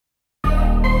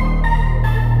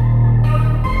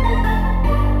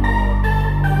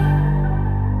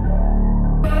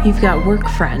You've got work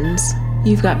friends,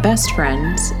 you've got best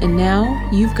friends, and now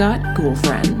you've got ghoul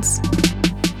friends.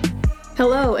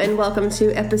 Hello, and welcome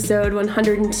to episode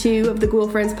 102 of the Ghoul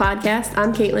Friends podcast.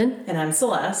 I'm Caitlin. And I'm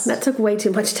Celeste. That took way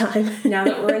too much time. Now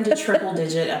that we're into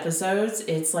triple-digit episodes,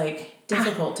 it's,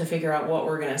 difficult to figure out what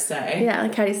we're going to say. Yeah,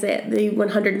 like how do you say it? The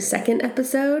 102nd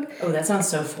episode. Oh, that sounds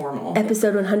so formal.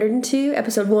 Episode 102,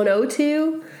 episode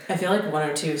 102. I feel like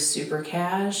 102 is super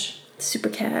cash. Super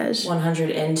cash.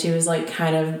 102 is,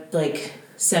 kind of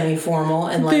semi-formal.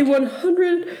 And, the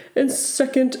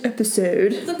 102nd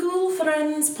episode. The Ghoul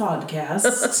Friends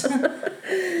podcast.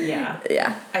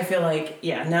 Yeah. I feel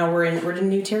now we're in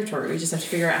new territory. We just have to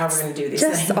figure out how we're going to do these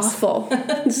things. Just awful.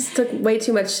 It just took way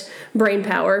too much brain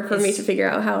power for me to figure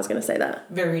out how I was going to say that.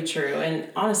 Very true. And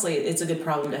honestly, it's a good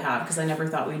problem to have because I never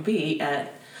thought we'd be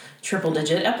at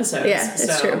triple-digit episodes. Yeah,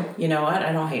 it's true. You know what?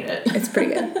 I don't hate it. It's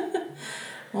pretty good.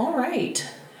 All right.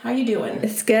 How you doing?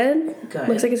 It's good. Good.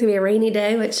 Looks like it's going to be a rainy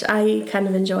day, which I kind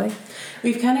of enjoy.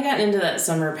 We've kind of gotten into that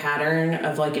summer pattern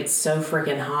of, it's so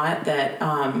freaking hot that,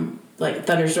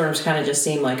 thunderstorms kind of just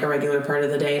seem like a regular part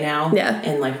of the day now. Yeah.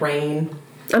 And, rain.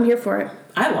 I'm here for it.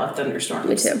 I love thunderstorms.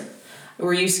 Me too.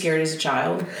 Were you scared as a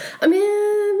child? I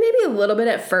mean, maybe a little bit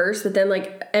at first, but then,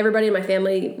 everybody in my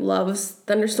family loves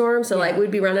thunderstorms, so,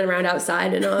 we'd be running around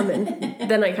outside in them,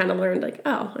 and then I kind of learned,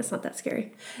 oh, it's not that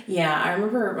scary. Yeah, I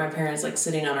remember my parents,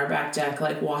 sitting on our back deck,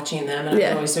 watching them, and I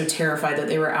was always so terrified that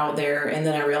they were out there, and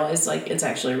then I realized, it's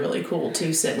actually really cool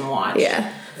to sit and watch.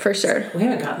 Yeah, for sure. We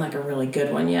haven't gotten, a really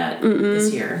good one yet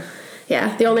this year.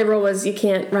 Yeah, the only rule was you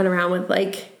can't run around with,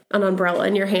 an umbrella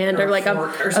in your hand or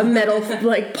a metal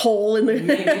pole in the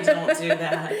maybe don't do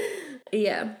that.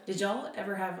 Yeah. Did y'all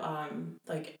ever have I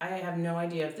have no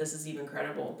idea if this is even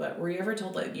credible, but were you ever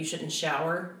told you shouldn't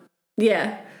shower?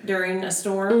 Yeah. During a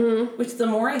storm? Mm-hmm. Which the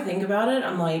more I think about it,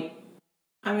 I'm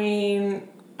I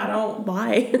don't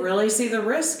really see the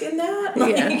risk in that.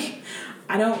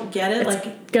 I don't get it.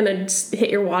 It's gonna hit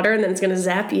your water and then it's gonna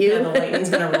zap you. Yeah, the lightning's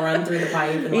gonna run through the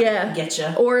pipe and get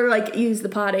you. Or use the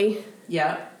potty.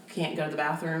 Yeah. Can't go to the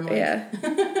bathroom.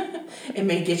 It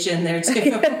may get you in there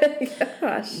too.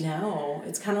 Gosh. No,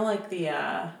 it's kind of like the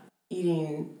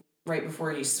eating right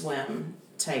before you swim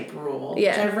type rule.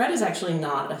 Yeah. Which I've read is actually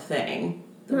not a thing.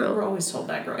 We were always told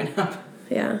that growing up.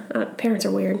 Yeah. Parents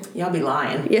are weird. Y'all be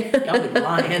lying. Yeah. Y'all be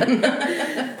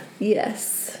lying.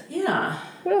 Yes. Yeah.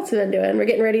 What else have we been doing? We're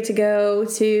getting ready to go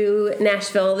to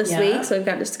Nashville this week, so we've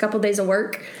got just a couple days of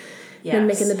work. Yes. Been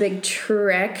making the big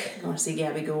trek. I want to see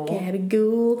Gabby Ghoul. Gabby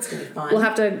Ghoul. It's going to be fun. We'll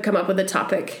have to come up with a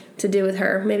topic to do with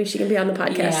her. Maybe she can be on the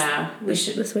podcast. Yeah, we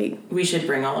should this week. We should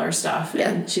bring all our stuff. Yeah.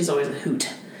 And she's always a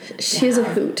hoot. She's a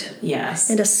hoot. Yes.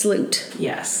 And a sloot.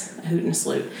 Yes, a hoot and a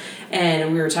sloot.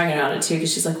 And we were talking about it too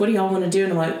because she's like, "What do y'all want to do?"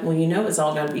 And I'm like, "Well, it's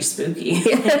all got to be spooky.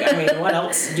 What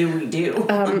else do we do?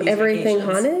 Everything vacations?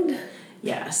 Haunted.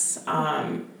 Yes.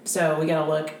 So we gotta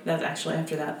look. That's actually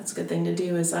after that. That's a good thing to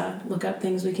do is look up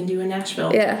things we can do in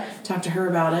Nashville. Yeah. Talk to her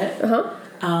about it.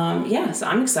 So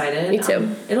I'm excited. Me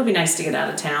too. It'll be nice to get out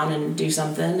of town and do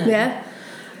something.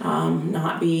 And,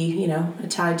 not be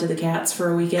tied to the cats for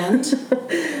a weekend.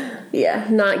 Yeah.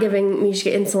 Not giving Mishka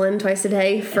insulin twice a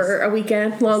day for a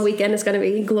weekend. Long weekend is going to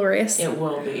be glorious. It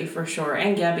will be for sure.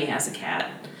 And Gabby has a cat.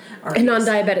 A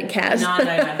non-diabetic cat. A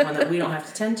non-diabetic one that we don't have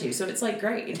to tend to. So it's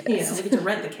great. We get to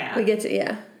rent the cat. We get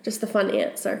to, just the fun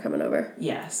aunts are coming over.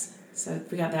 Yes. So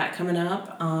we got that coming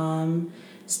up.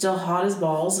 Still hot as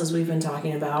balls, as we've been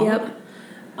talking about. Yep.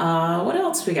 What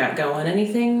else we got going?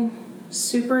 Anything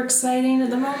super exciting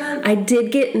at the moment? I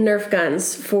did get Nerf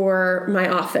guns for my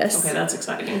office. Okay, that's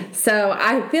exciting. So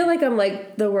I feel like I'm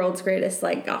the world's greatest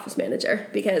office manager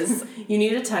because you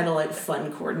need a title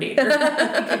fun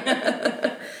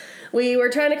coordinator. We were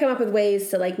trying to come up with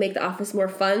ways to make the office more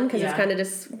fun because it's kind of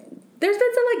just there's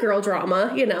been some girl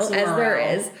drama, as there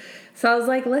is. So I was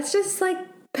like, let's just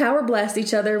power blast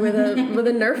each other with a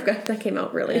Nerf gun. That came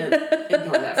out really.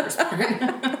 Ignore that first part.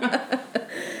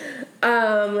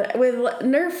 With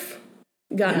Nerf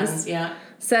guns. Yeah.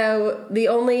 So the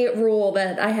only rule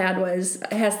that I had was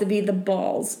it has to be the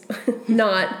balls,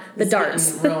 not the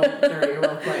darts. Real dirty,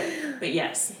 real quick. But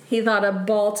yes. He thought a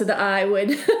ball to the eye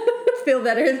would feel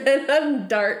better than a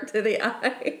dart to the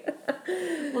eye.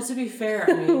 Well, to be fair,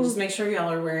 just make sure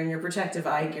y'all are wearing your protective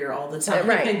eye gear all the time.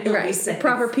 Right.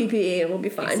 Proper PPE and we'll be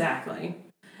fine. Exactly.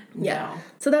 Yeah. No.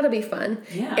 So that'll be fun.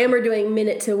 Yeah. And we're doing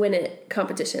minute to win it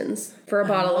competitions for a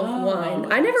bottle of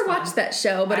wine. I never watched that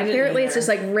show, but apparently it's just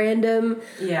random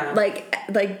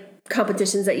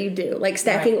competitions that you do,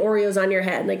 stacking Oreos on your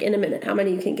head, in a minute, how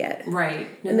many you can get. Right.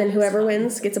 And then whoever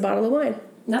wins gets a bottle of wine.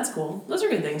 That's cool. Those are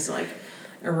good things to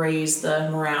raise the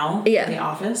morale of the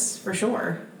office for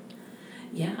sure.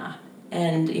 Yeah.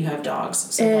 And you have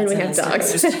dogs. So and we have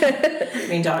dogs. I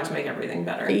mean, dogs make everything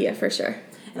better. Yeah, for sure.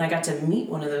 And I got to meet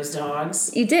one of those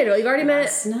dogs. You did. Well, you've already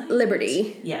met night.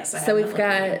 Liberty. Yes, I have. So we've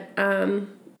got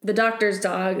the doctor's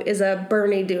dog is a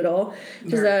Bernie Doodle.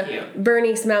 She's Very a cute.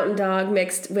 Bernese mountain dog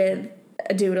mixed with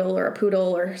a doodle or a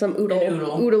poodle or some oodle.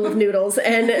 oodle of noodles.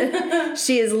 And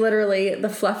she is literally the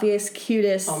fluffiest,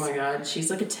 cutest. Oh my god,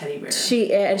 she's like a teddy bear.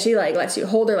 She like lets you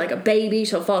hold her like a baby.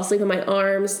 She'll fall asleep in my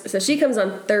arms. So she comes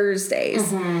on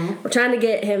Thursdays. Mm-hmm. We're trying to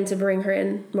get him to bring her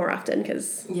in more often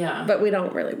but we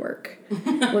don't really work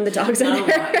when the dogs are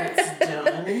there. It's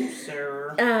done,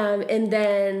 sir. And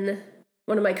then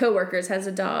one of my coworkers has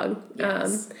a dog.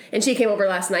 Yes. And she came over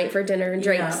last night for dinner and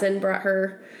drinks and brought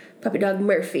her puppy dog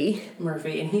Murphy.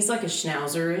 And he's like a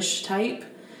schnauzer-ish type.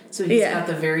 So he's got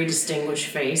the very distinguished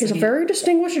face. He's a very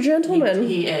distinguished gentleman.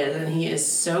 He is, and he is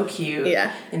so cute.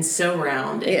 Yeah. And so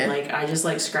round. And like I just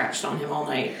like scratched on him all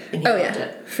night and he loved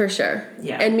it. For sure.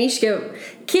 Yeah. And Mishka,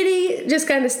 Kitty just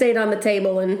kind of stayed on the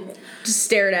table and just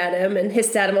stared at him and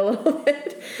hissed at him a little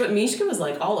bit. But Mishka was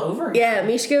like all over him. Yeah,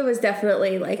 Mishka was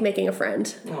definitely like making a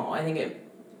friend. Oh, I think it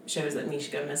shows that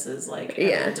Mishka misses like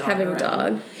having a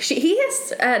dog. He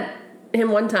hissed at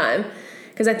him one time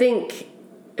because I think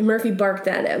Murphy barked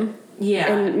at him.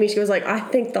 Yeah. And Mishka was like, I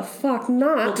think the fuck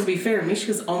not. Well, to be fair,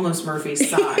 Mishka's almost Murphy's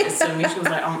size, so Mishka was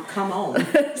like, come on.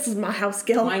 This is my house,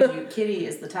 Gil. Mind you, Kitty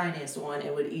is the tiniest one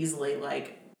and would easily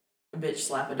like bitch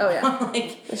slap a dog. Oh yeah.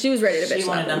 Like she was ready to bitch slap. She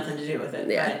wanted nothing to do with it.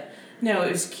 Yeah. But no,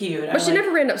 it was cute. But she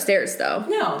never ran upstairs though.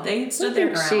 No, they stood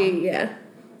their ground.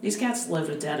 These cats lived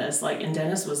with Dennis, and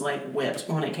Dennis was whipped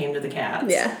when it came to the cats.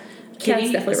 Yeah.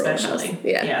 Kitty cats especially.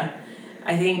 Yeah.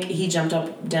 I think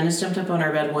Dennis jumped up on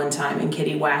our bed one time and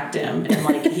Kitty whacked him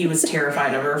and he was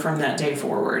terrified of her from that day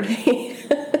forward.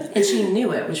 And she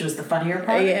knew it, which was the funnier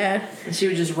part. Yeah. And she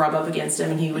would just rub up against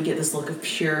him and he would get this look of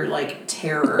pure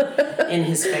terror in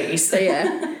his face.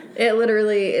 Yeah. It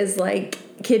literally is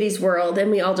Kitty's world and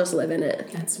we all just live in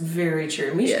it. That's very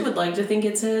true. Misha would like to think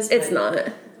it's his. It's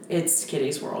not. It's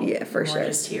Kitty's world. Yeah, for sure. We're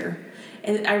just here.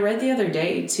 And I read the other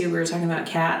day, too, we were talking about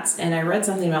cats, and I read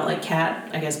something about, cat,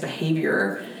 I guess,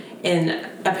 behavior. And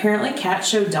apparently cats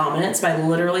show dominance by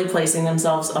literally placing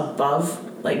themselves above,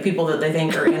 people that they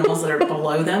think are animals that are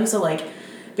below them. So,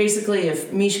 basically,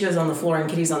 if Mishka's on the floor and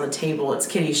Kitty's on the table, it's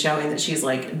Kitty showing that she's,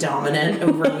 dominant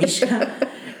over Mishka.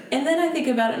 And then I think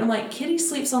about it, and I'm like, Kitty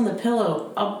sleeps on the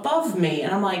pillow above me.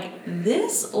 And I'm like,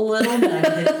 this little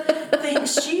nugget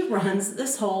thinks she runs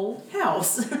this whole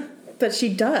house. But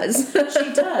she does.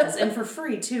 She does. And for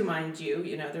free, too, mind you.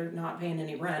 They're not paying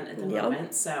any rent at the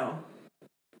moment. So,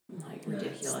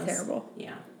 ridiculous. It's terrible.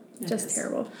 Yeah. Just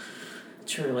terrible.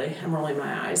 Truly. I'm rolling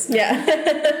my eyes. Yeah.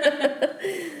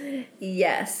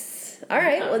 Yes. All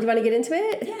right. Well, do you want to get into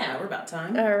it? Yeah, we're about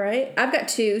time. All right. I've got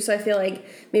two, so I feel like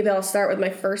maybe I'll start with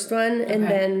my first one, and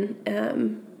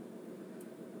then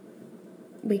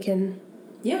we can...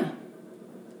 Yeah.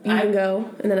 You can go,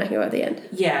 and then I can go at the end.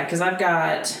 Yeah, because I've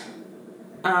got...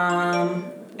 I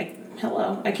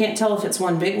can't tell if it's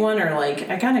one big one or I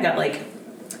kind of got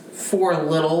four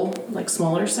little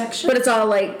smaller sections. But it's all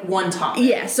one topic.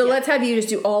 Yeah, so let's have you just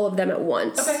do all of them at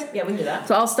once. Okay, yeah, we can do that.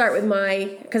 So I'll start with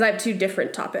because I have two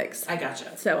different topics. I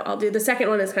gotcha. So I'll do the second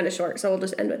one is kind of short, so we'll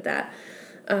just end with that.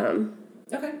 Okay.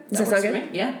 Does that sound good?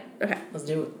 Yeah. Okay. Let's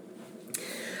do it.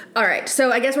 All right,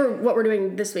 so I guess what we're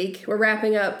doing this week, we're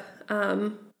wrapping up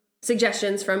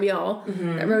suggestions from y'all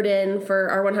that wrote in for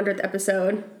our 100th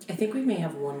episode. I think we may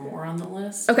have one more on the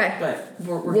list. Okay. But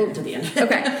we're getting to the end.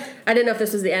 Okay. I didn't know if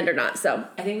this was the end or not, so.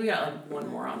 I think we got one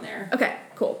more on there. Okay,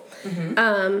 cool.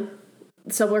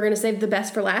 So we're going to save the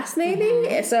best for last,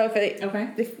 maybe? So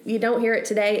if you don't hear it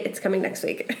today, it's coming next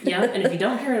week. Yeah, and if you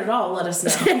don't hear it at all, let us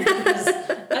know. Because,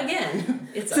 again,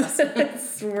 it's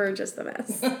us. We're just the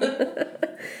best.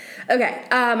 Okay,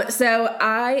 so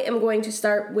I am going to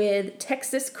start with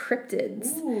Texas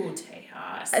cryptids. Ooh,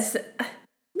 Tejas.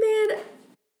 Man,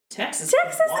 Texas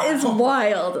is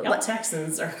wild. Y'all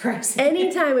Texans are crazy.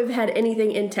 Anytime we've had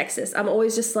anything in Texas, I'm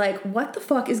always just like, what the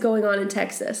fuck is going on in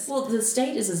Texas? Well, the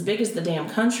state is as big as the damn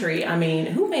country. I mean,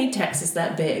 who made Texas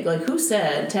that big? Who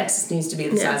said Texas needs to be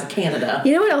the size of Canada?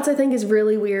 You know what else I think is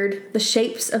really weird? The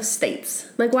shapes of states.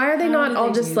 Why are they not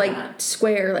all just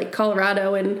square, like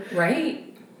Colorado and... Right?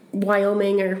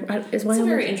 Wyoming is Wyoming? It's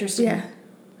very interesting. Yeah.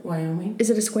 Wyoming. Is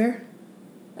it a square?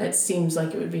 It seems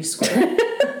like it would be square.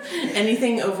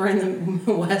 Anything over in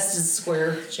the west is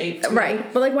square shaped.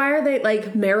 Right. But why are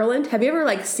they Maryland? Have you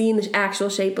ever seen the actual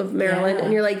shape of Maryland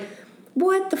and you're like,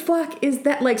 what the fuck is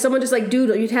that? Someone just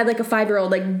doodle. You'd had a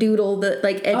 5-year-old doodle the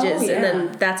edges and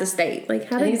then that's a state. I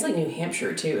think it's New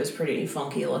Hampshire too is pretty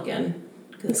funky looking.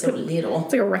 It's so little.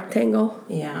 It's like a rectangle.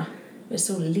 Yeah. It's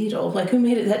so little. Like, who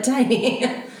made it that tiny?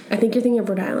 I think you're thinking of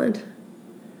Rhode Island.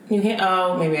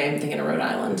 Oh, maybe I'm thinking of Rhode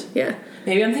Island. Yeah.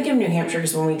 Maybe I'm thinking of New Hampshire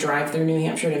because when we drive through New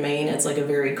Hampshire to Maine, it's like a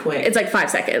very quick. It's like 5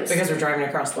 seconds. Because we're driving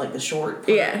across like the short part.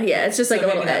 Yeah. It's just like a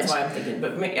little edge. That's why I'm thinking,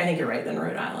 but I think you're right, then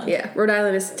Rhode Island. Yeah, Rhode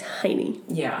Island is tiny.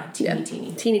 Yeah,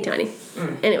 teeny. Teeny tiny.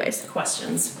 Anyways.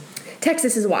 Questions.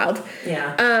 Texas is wild.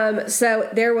 Yeah. So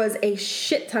there was a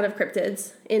shit ton of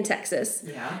cryptids in Texas.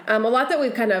 Yeah. A lot that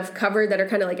we've kind of covered that are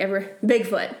kind of like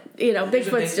Bigfoot.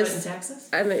 Bigfoot's just in Texas?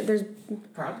 I mean, there's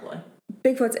probably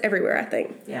Bigfoot's everywhere, I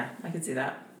think. Yeah, I could see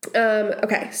that.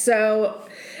 Okay, so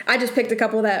I just picked a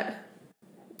couple that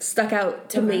stuck out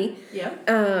to me. Yeah.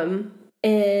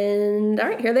 And all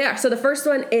right, here they are. So the first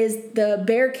one is the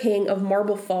Bear King of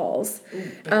Marble Falls.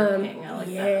 Ooh, Bear King, I like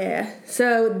that. Yeah.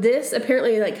 So this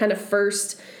apparently this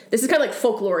is kind of like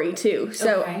folklore-y too.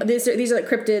 So these are like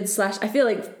cryptids / I feel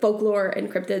like folklore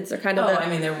and cryptids are kind of I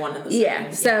mean they're one and the same. Yeah.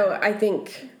 So I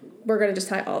think we're gonna just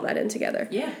tie all that in together.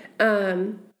 Yeah.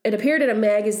 It appeared in a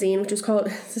magazine which was called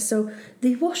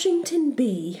The Washington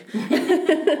Bee.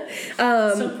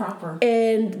 So proper.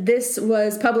 And this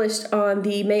was published on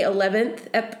the May 11th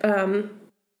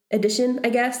edition, I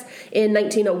guess, in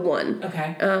 1901.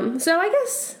 Okay. So I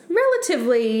guess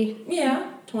relatively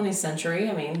 20th century.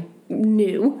 I mean,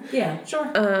 new. Yeah,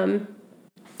 sure.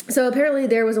 So apparently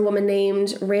there was a woman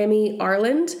named Rami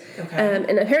Arland. Okay.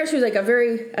 And apparently she was like a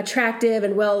very attractive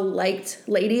and well-liked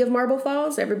lady of Marble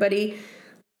Falls. Everybody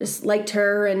just liked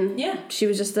her, and she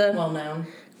was just a well-known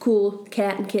cool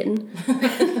cat and kitten.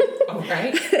 All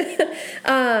right.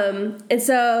 And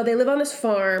so they live on this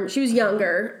farm. She was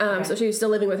younger, so she was still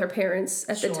living with her parents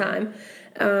at the time.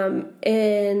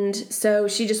 And so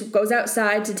she just goes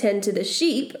outside to tend to the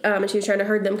sheep, and she was trying to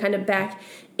herd them kind of back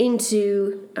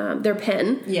into their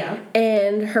pen. Yeah.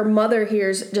 And her mother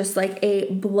hears just like a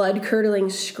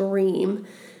blood-curdling scream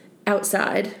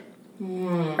outside.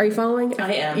 Are you following?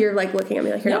 I am. You're like looking at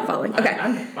me like you're not following. Okay.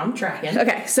 I'm tracking.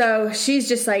 Okay, so she's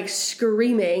just like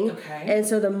screaming. Okay. And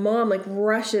so the mom like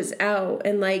rushes out,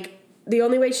 and like the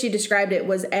only way she described it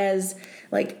was as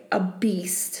like a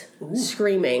beast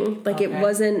screaming. Like it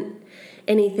wasn't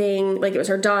anything, like it was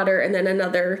her daughter and then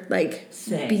another like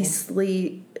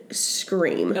beastly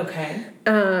scream. Okay.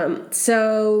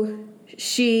 So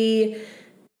she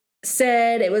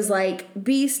said it was like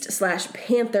beast /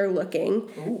 panther looking.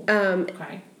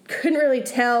 Okay. Couldn't really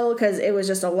tell because it was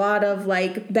just a lot of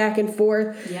like back and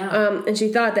forth. Yeah. And she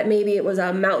thought that maybe it was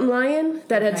a mountain lion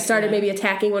that had started maybe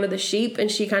attacking one of the sheep,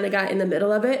 and she kind of got in the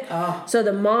middle of it. Oh. So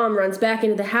the mom runs back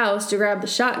into the house to grab the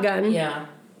shotgun. Yeah.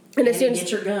 And as soon as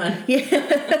get your gun.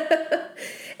 Yeah.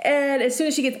 And as soon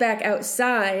as she gets back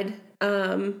outside,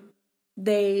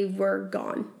 they were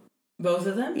gone. Both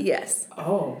of them? Yes.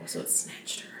 Oh, so it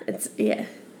snatched her. It's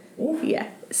Oof. Yeah,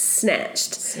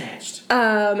 snatched. Snatched.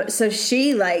 So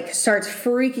she like starts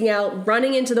freaking out,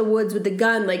 running into the woods with the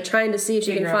gun, like trying to see if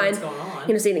she can find,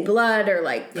 see any blood or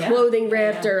like clothing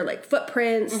ripped or like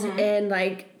footprints, and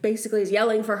like basically is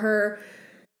yelling for her.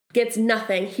 Gets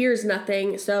nothing, hears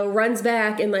nothing, so runs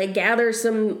back and like gathers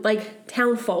some like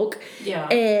town folk. Yeah.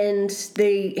 And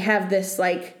they have this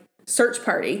like search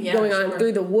party going on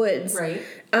through the woods. Right.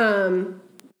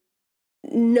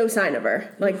 No sign of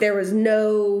her. Like there was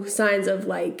no signs of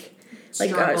like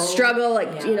struggle,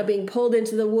 like being pulled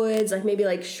into the woods, like maybe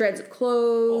like shreds of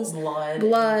clothes,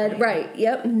 blood, right?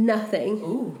 Yep, nothing.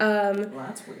 Ooh. Well,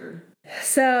 that's weird.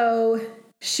 So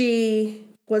she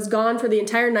was gone for the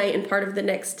entire night and part of the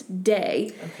next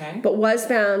day. Okay. But was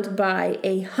found by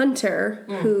a hunter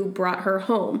who brought her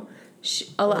home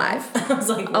alive. I was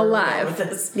like, alive. With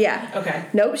this? Yeah. Okay.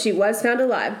 Nope, she was found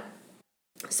alive.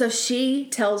 So she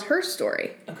tells her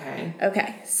story.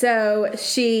 Okay. So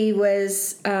she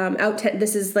was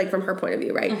this is like from her point of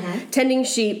view, right? Tending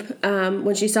sheep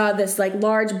when she saw this like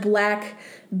large black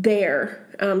bear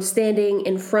standing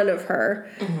in front of her.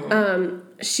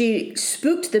 She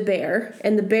spooked the bear,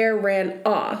 and the bear ran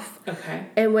off. Okay.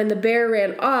 And when the bear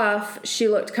ran off, she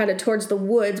looked kind of towards the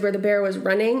woods where the bear was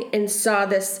running and saw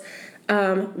this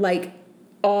like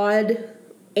odd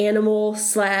animal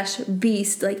 /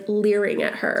 beast like leering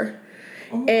at her.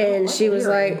 And she was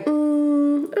like, I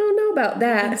don't know about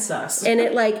that. That's sus. And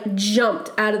it like jumped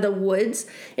out of the woods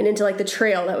and into like the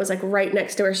trail that was like right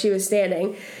next to where she was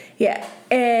standing. Yeah.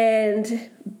 And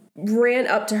ran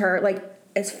up to her like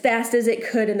as fast as it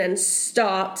could and then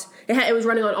stopped. It was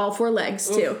running on all 4 legs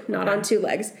too, not on 2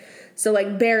 legs. So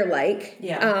like bear-like.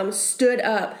 Yeah. Stood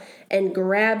up and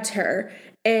grabbed her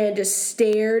and just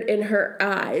stared in her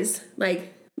eyes,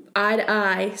 like eye to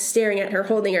eye, staring at her,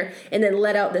 holding her, and then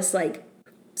let out this like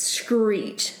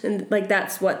screech, and like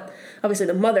that's what obviously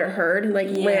the mother heard and like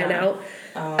ran out.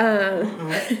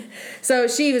 So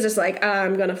she was just like,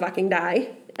 I'm gonna fucking die.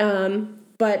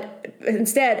 But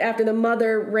instead, after the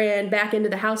mother ran back into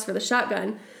the house for the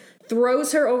shotgun,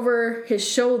 throws her over his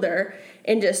shoulder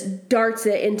and just darts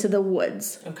it into the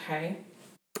woods. Okay.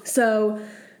 So,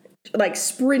 like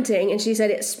sprinting, and she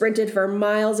said it sprinted for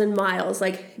miles and miles,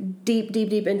 like deep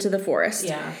into the forest.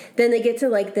 Yeah. Then they get to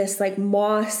like this like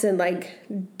moss and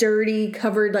like dirty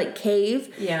covered like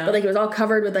cave. Yeah. But like it was all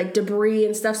covered with like debris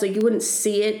and stuff, so you wouldn't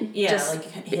see it. Yeah, like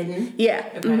hidden. Yeah.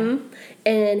 Okay. Mm-hmm.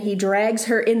 And he drags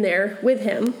her in there with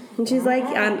him, and she's like,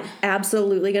 I'm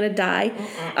absolutely gonna die.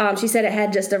 She said it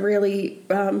had just a really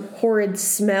horrid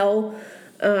smell,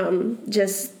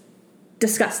 just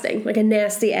disgusting, like a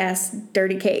nasty ass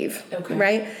dirty cave. Okay.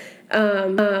 Right?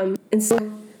 And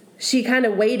so she kind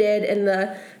of waited, and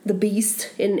the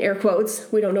beast, in air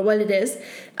quotes, we don't know what it is,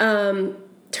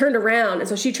 turned around, and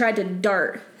so she tried to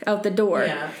dart out the door,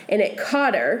 and it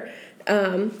caught her,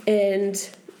 and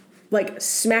like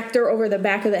smacked her over the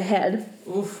back of the head.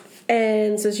 Oof.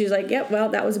 And so she was like, yep, well,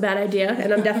 that was a bad idea,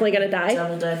 and I'm definitely gonna die.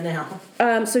 Double dead now.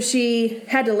 So she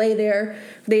had to lay there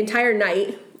the entire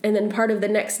night, and then part of the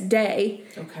next day.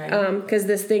 Okay. Because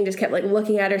this thing just kept like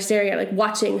looking at her, staring at her, like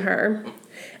watching her.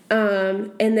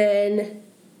 And then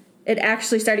it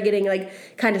actually started getting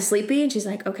like kind of sleepy, and she's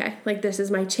like, okay, like this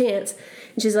is my chance.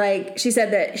 And she's like, she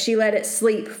said that she let it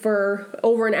sleep for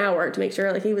over an hour to make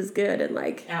sure like he was good and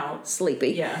like sleepy.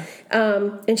 Yeah.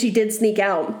 And she did sneak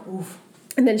out. Oof.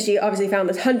 And then she obviously found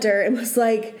this hunter and was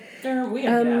like, we gotta get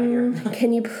out of here.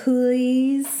 Can you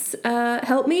please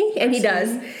help me? And he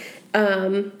does.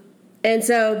 And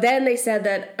so then they said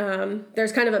that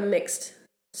there's kind of a mixed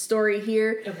story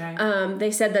here. Okay.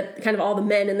 They said that kind of all the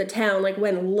men in the town like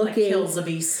went looking. Like kills the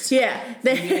beast. Yeah.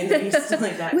 The beast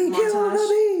like that. We killed the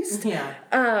beast. Yeah.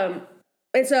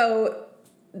 And so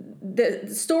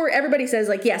the story, everybody says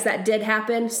like, yes, that did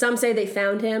happen. Some say they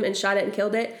found him and shot it and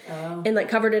killed it and like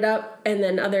covered it up. And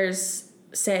then others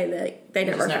say that they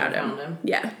never found him.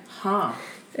 Yeah. Huh.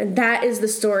 And that is the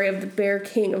story of the Bear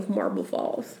King of Marble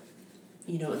Falls.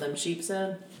 You know what them sheep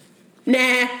said? Nah.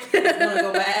 It's gonna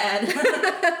go bad.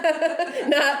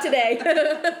 Not today.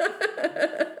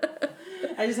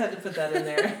 I just had to put that in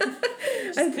there.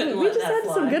 We just had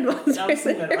some good ones. That was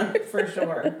a good one, for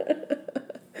sure.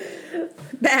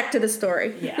 Back to the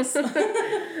story. Yes.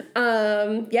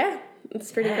 Yeah.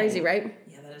 It's pretty crazy, right?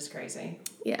 Yeah, that is crazy.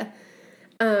 Yeah.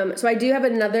 So I do have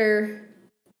another,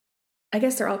 I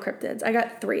guess they're all cryptids. I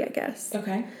got 3, I guess.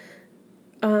 Okay.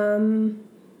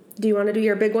 Do you want to do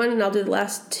your big one and I'll do the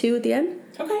last 2 at the end?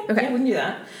 Okay. Yeah, we can do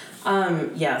that.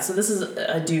 So this is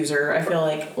a doozer. I feel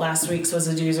like last week's was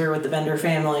a doozer with the Bender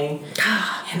family,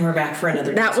 and we're back for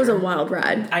another doozer. That was a wild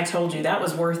ride. I told you, that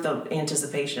was worth the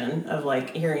anticipation of,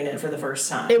 like, hearing it for the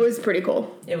first time. It was pretty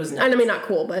cool. It was nuts. And I mean, not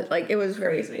cool, but, like, it was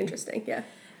very Crazy. interesting, yeah.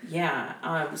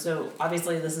 Yeah, so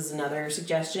obviously this is another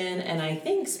suggestion, and I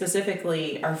think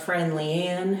specifically our friend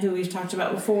Leanne, who we've talked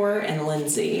about before, and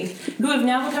Lindsay, who have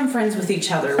now become friends with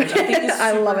each other, which I think is super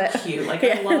I love it. Cute. Like,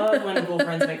 I love when cool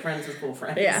friends make friends with cool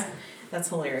friends. Yeah. That's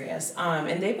hilarious.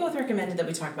 And they both recommended that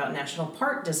we talk about national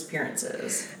park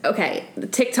disappearances. Okay,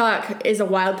 TikTok is a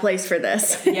wild place for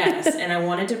this. Yes, and I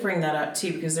wanted to bring that up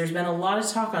too because there's been a lot of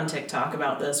talk on TikTok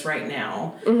about this right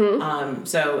now.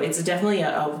 So it's definitely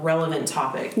a relevant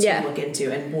topic to look into.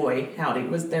 And boy, howdy,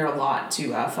 was there a lot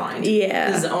to find.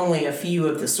 Yeah. This is only a few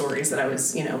of the stories that I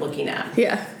was, looking at.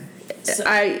 Yeah. So,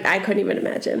 I couldn't even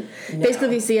imagine. No. Basically,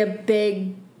 if you see a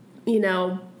big,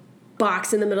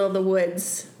 box in the middle of the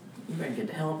woods, you better get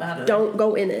the hell up out of Don't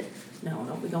go in it. No,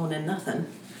 don't be going in nothing.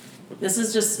 This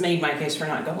has just made my case for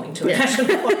not going to a national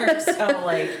park, so,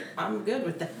 I'm good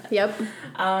with that. Yep.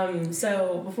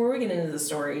 So before we get into the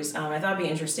stories, I thought it'd be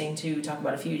interesting to talk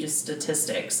about a few just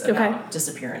statistics about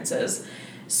disappearances.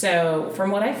 So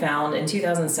from what I found, in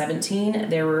 2017,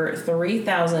 there were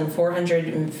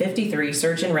 3,453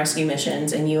 search and rescue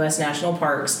missions in U.S. national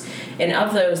parks, and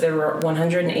of those, there were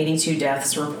 182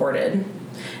 deaths reported.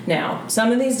 Now,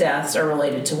 some of these deaths are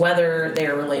related to weather, they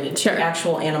are related to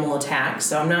actual animal attacks,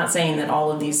 so I'm not saying that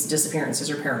all of these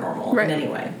disappearances are paranormal in any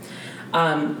way.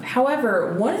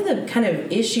 However, one of the kind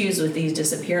of issues with these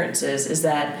disappearances is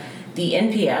that the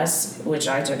NPS, which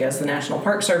I took as the National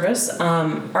Park Service,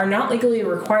 are not legally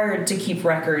required to keep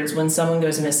records when someone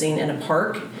goes missing in a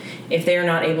park if they are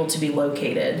not able to be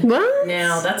located. What?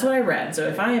 Now, that's what I read. So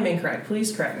if I am incorrect,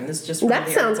 please correct me. This is just that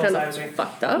sounds kind of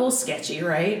fucked up. A little sketchy,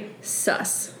 right?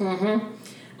 Sus.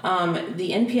 Mm-hmm.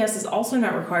 The NPS is also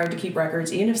not required to keep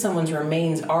records even if someone's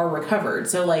remains are recovered.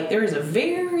 So, there is a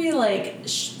very,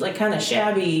 kind of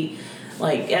shabby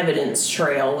like evidence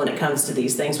trail when it comes to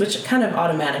these things, which kind of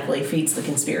automatically feeds the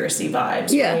conspiracy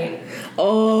vibes, right?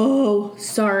 Oh,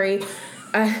 sorry.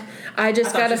 I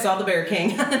just got saw the Bear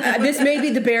King. This may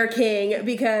be the Bear King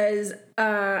because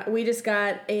we just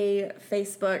got a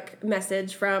Facebook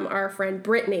message from our friend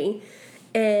Brittany,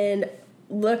 and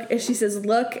she says,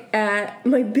 "Look at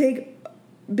my big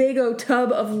old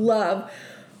tub of love."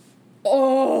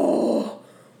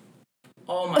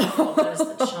 Oh my God, that is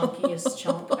the chunkiest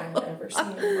chunk I've ever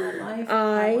seen in my life.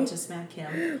 I want to smack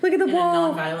him. Look at the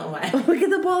ball. In a non-violent way. Look at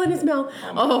the ball in his mouth.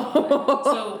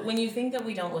 So when you think that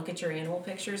we don't look at your animal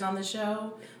pictures on the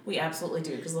show, we absolutely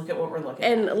do, because look at what we're looking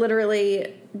at. And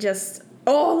literally just,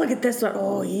 look at this one.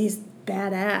 Oh, he's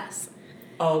badass.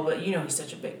 Oh, but he's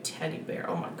such a big teddy bear.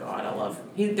 Oh my God, I love.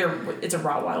 It's a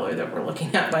Rottweiler that we're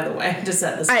looking at, by the way. Just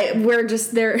set this. We're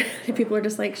just there. People are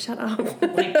just like, shut up.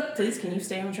 Like, please, can you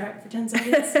stay on track for 10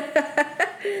 seconds?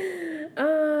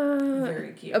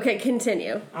 Very cute. Okay,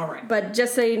 continue. All right. But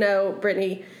just so you know,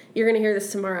 Brittany, you're gonna hear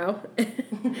this tomorrow,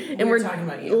 and we're talking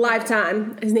about you. Live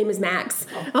time. His name is Max.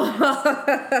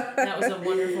 That was a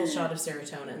wonderful shot of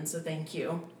serotonin. So thank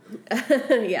you.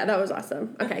 Yeah, that was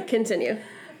awesome. Okay, continue.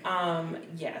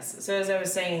 Yes. So as I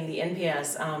was saying, the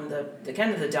NPS, the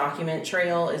kind of the document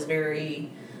trail is very,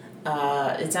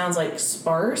 it sounds like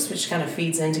sparse, which kind of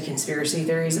feeds into conspiracy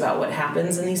theories about what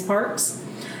happens in these parks.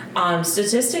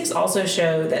 Statistics also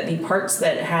show that the parks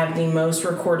that have the most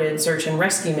recorded search and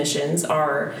rescue missions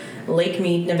are Lake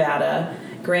Mead, Nevada,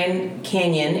 Grand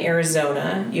Canyon,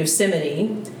 Arizona,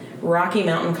 Yosemite, Rocky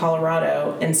Mountain,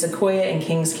 Colorado, and Sequoia and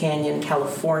Kings Canyon,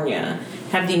 California,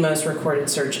 have the most recorded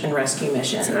search and rescue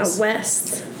missions. Out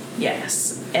west.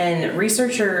 Yes. And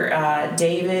researcher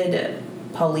David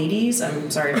Paulides, I'm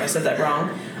sorry if I said that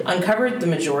wrong, uncovered the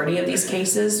majority of these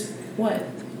cases. What?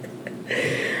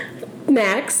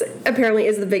 Max apparently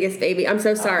is the biggest baby. I'm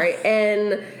so sorry.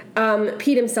 And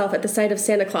peed himself at the site of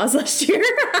Santa Claus last year.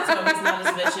 So he's not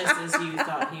as vicious as you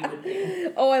thought he would be.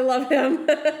 Oh, I love him.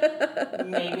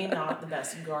 Maybe not the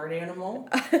best guard animal,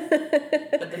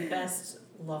 but the best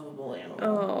lovable animal.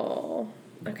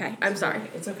 Oh, okay. I'm sorry.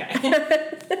 It's okay.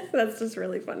 That's just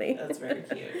really funny. That's very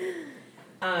cute.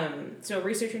 So a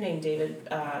researcher named David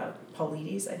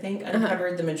Paulides, I think,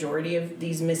 uncovered the majority of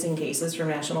these missing cases from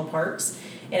national parks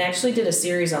and actually did a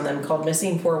series on them called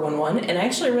Missing 411. And I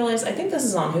actually realized, I think this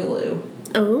is on Hulu.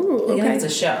 Oh, okay. I think it's a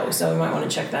show, so we might want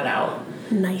to check that out.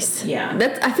 Nice. Yeah.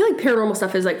 I feel like paranormal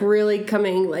stuff is like really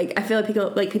coming, like, I feel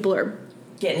like people are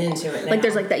getting into it now. Like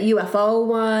there's like that UFO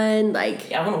one, like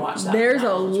yeah, I want to watch that. There's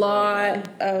a lot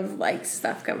of like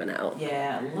stuff coming out.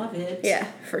 Yeah, love it. Yeah,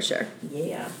 for sure.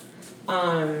 Yeah.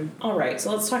 All right,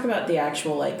 so let's talk about the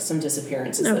actual like some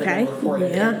disappearances that have been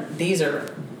reported. Yeah. These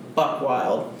are buck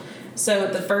wild. So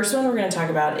the first one we're going to talk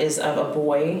about is of a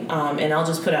boy, and I'll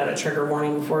just put out a trigger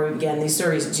warning before we begin. These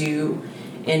stories do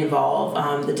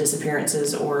involve the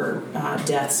disappearances or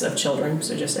deaths of children,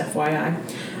 so just FYI.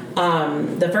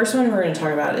 The first one we're going to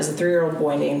talk about is a 3-year-old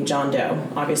boy named John Doe.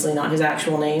 Obviously not his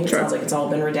actual name. Sure. It sounds like it's all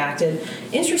been redacted.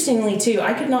 Interestingly, too,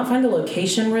 I could not find a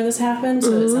location where this happened,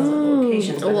 so it sounds like the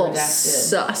location's been redacted.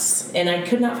 Sus. And I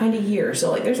could not find a year,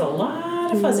 so like there's a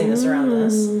lot of fuzziness around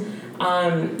this.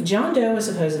 John Doe was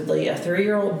supposedly a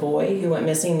 3-year-old boy who went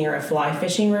missing near a fly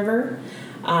fishing river.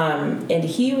 And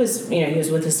he was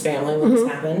with his family when this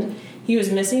happened. He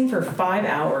was missing for 5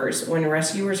 hours when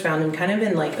rescuers found him kind of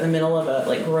in like the middle of a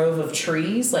like grove of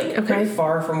trees, like pretty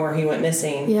far from where he went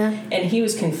missing. Yeah. And he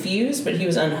was confused, but he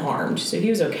was unharmed, so he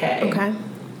was okay. Okay.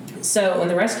 So when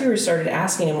the rescuers started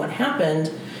asking him what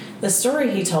happened, the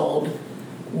story he told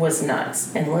was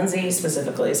nuts. And Lindsay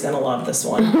specifically is going to love this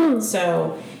one.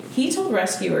 So he told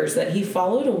rescuers that he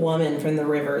followed a woman from the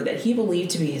river that he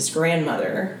believed to be his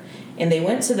grandmother, and they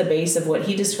went to the base of what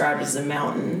he described as a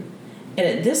mountain. And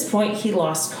at this point, he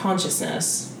lost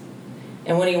consciousness.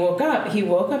 And when he woke up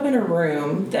in a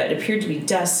room that appeared to be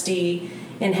dusty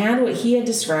and had what he had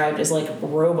described as like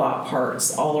robot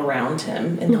parts all around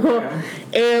him in the room.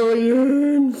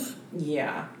 Aliens!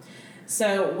 Yeah.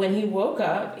 So when he woke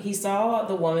up, he saw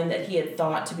the woman that he had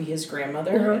thought to be his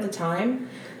grandmother at the time.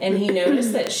 And he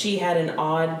noticed that she had an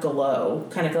odd glow,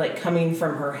 kind of like coming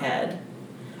from her head.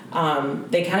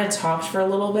 They kind of talked for a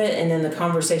little bit, and then the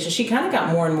conversation, she kind of got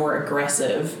more and more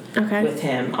aggressive with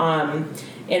him.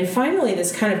 And finally,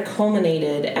 this kind of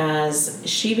culminated as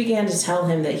she began to tell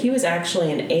him that he was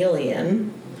actually an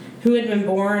alien who had been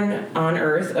born on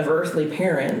Earth of earthly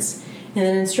parents, and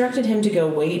then instructed him to go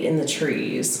wait in the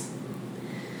trees.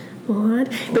 What?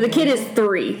 But the kid is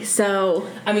 3, so...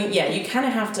 I mean, yeah, you kind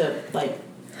of have to, like,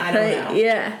 I don't know.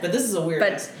 Yeah. But this is a weird...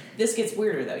 This gets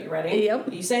weirder, though. You ready?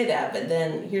 Yep. You say that, but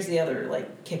then here's the other,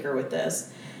 like, kicker with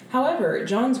this. However,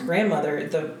 John's grandmother,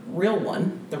 the real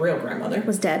grandmother,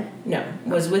 was dead. No,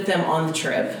 was with them on the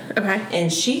trip. Okay.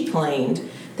 And she claimed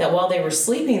that while they were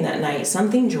sleeping that night,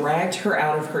 something dragged her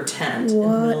out of her tent in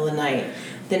the middle of the night.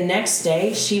 The next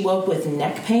day, she woke with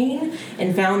neck pain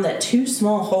and found that two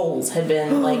small holes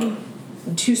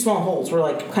were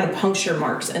like kind of puncture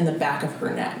marks in the back of her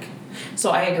neck.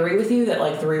 So I agree with you that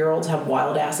like 3-year-olds have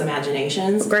wild ass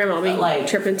imaginations. Grandma be like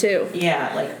tripping too.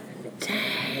 Yeah, like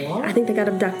what? I think they got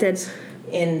abducted.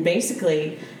 And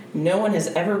basically, no one has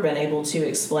ever been able to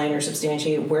explain or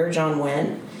substantiate where John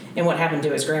went and what happened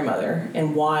to his grandmother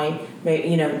and why.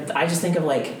 You know, I just think of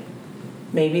like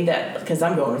maybe that because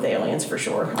I'm going with aliens for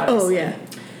sure. Obviously. Oh yeah.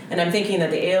 And I'm thinking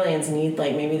that the aliens need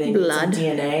like maybe they need some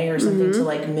DNA or something to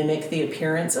like mimic the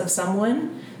appearance of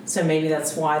someone. So maybe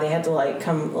that's why they had to like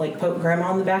come like poke grandma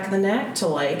on the back of the neck to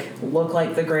like look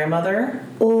like the grandmother.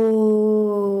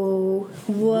 Oh,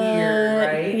 what? Weird,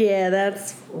 right? Yeah,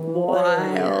 that's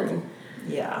wild. Weird.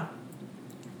 Yeah.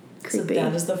 Creepy. So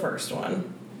that is the first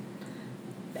one.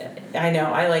 I know.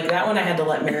 I like that one. I had to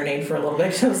let marinate for a little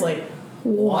bit. I was like,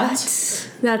 what?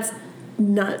 That's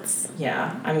nuts.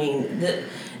 Yeah. I mean, the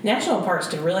national parks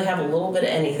could really have a little bit of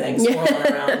anything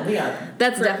swirling around. We got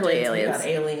that's definitely aliens. We got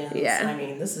aliens. Yeah. I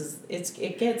mean,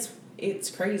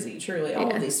 it's crazy. Truly,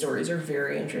 all of these stories are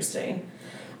very interesting.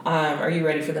 Are you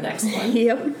ready for the next one?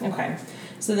 Yep. Okay.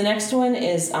 So the next one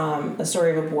is a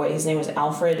story of a boy. His name was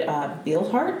Alfred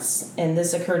Beilhartz, and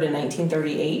this occurred in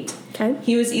 1938. Okay.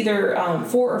 He was either 4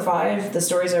 or 5. The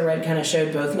stories I read kind of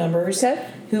showed both numbers. Okay.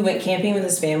 Who went camping with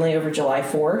his family over July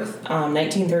 4th,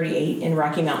 1938, in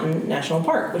Rocky Mountain National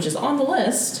Park, which is on the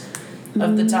list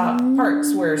of the top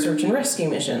parks where search and rescue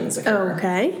missions occur.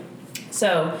 Okay.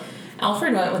 So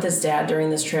Alfred went with his dad during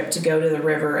this trip to go to the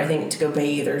river, I think to go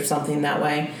bathe or something that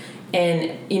way.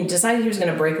 And he decided he was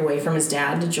going to break away from his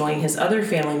dad to join his other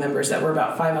family members that were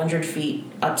about 500 feet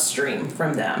upstream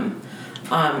from them.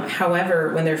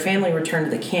 However, when their family returned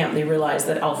to the camp, they realized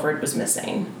that Alfred was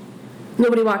missing.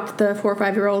 Nobody walked the 4 or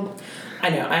 5-year-old. I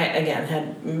know. I, again,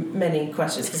 had many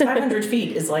questions. Because 500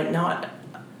 feet is like not...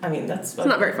 I mean, that's... It's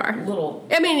not very far. Little...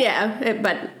 I mean, yeah,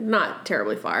 but not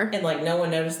terribly far. And, like, no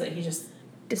one noticed that he just...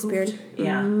 disappeared. Moved.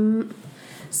 Yeah.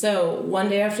 So, one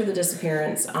day after the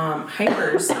disappearance,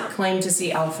 hikers claimed to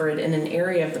see Alfred in an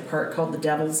area of the park called the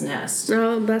Devil's Nest.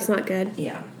 Oh, that's not good.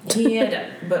 Yeah.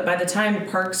 But by the time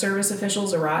Park Service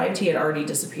officials arrived, he had already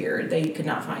disappeared. They could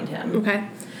not find him. Okay.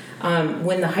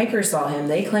 When the hikers saw him,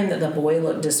 they claimed that the boy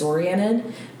looked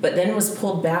disoriented, but then was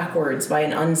pulled backwards by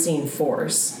an unseen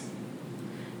force.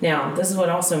 Now, this is what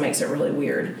also makes it really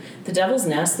weird. The Devil's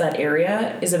Nest, that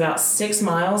area, is about 6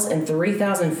 miles and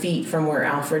 3,000 feet from where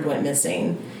Alfred went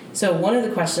missing. So one of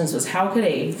the questions was, how could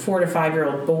a 4 to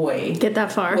 5-year-old boy get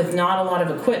that far with not a lot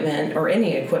of equipment, or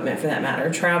any equipment for that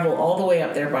matter, travel all the way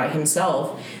up there by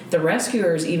himself? The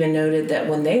rescuers even noted that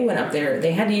when they went up there,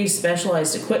 they had to use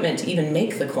specialized equipment to even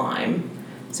make the climb.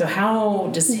 So how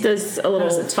does a little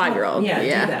 5-year-old do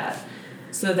that?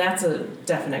 So that's a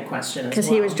definite question as well. Because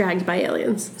he was dragged by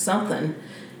aliens. Something.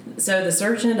 So the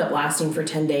search ended up lasting for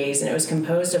 10 days, and it was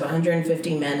composed of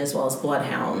 150 men as well as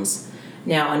bloodhounds.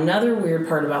 Now, another weird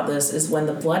part about this is when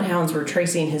the bloodhounds were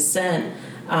tracing his scent,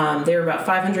 they were about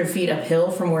 500 feet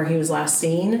uphill from where he was last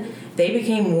seen. They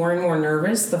became more and more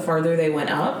nervous the farther they went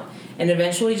up, and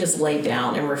eventually just laid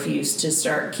down and refused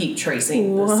to keep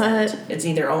tracing the scent. It's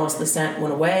either almost the scent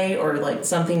went away, or like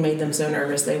something made them so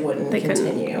nervous they wouldn't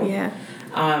continue. Yeah.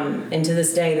 And to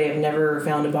this day, they have never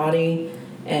found a body,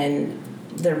 and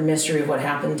the mystery of what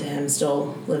happened to him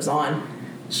still lives on.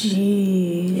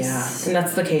 Jeez. Yeah, and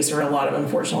that's the case for a lot of,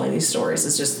 unfortunately, these stories.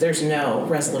 It's just there's no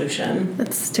resolution.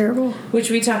 That's terrible. Which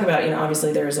we talk about,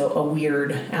 obviously there's a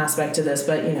weird aspect to this,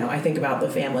 but, I think about the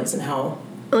families and how...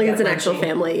 Like it's an actual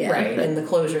family, yeah. Right, and the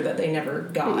closure that they never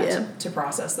got to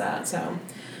process that. So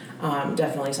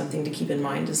definitely something to keep in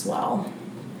mind as well.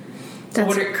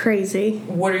 That's crazy.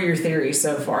 What are your theories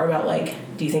so far about,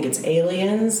 do you think it's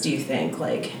aliens? Do you think,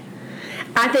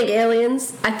 I think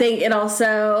aliens. I think it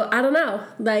also, I don't know,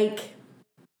 my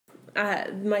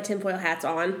tinfoil hat's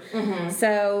on. Mm-hmm.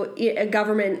 So a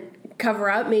government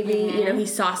cover-up, maybe, he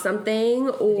saw something,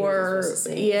 or,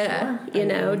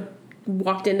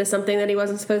 walked into something that he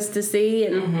wasn't supposed to see,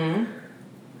 and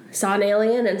saw an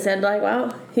alien and said,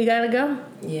 well, he gotta go.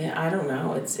 Yeah, I don't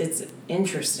know. It's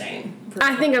interesting.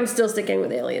 I think I'm still sticking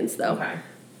with aliens, though. Okay.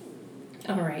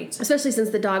 All right. Especially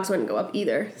since the dogs wouldn't go up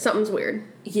either. Something's weird.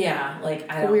 Yeah,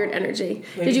 I don't... A weird energy.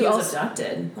 Maybe he was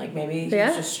abducted. Maybe he's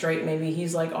just straight... Maybe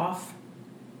he's, off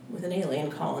with an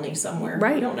alien colony somewhere.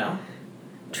 Right. We don't know.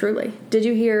 Truly. Did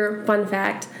you hear, fun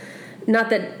fact, not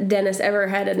that Dennis ever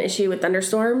had an issue with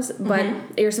thunderstorms, but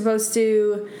you're supposed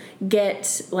to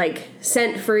get like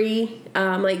scent-free,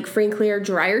 like free and clear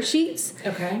dryer sheets.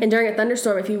 Okay. And during a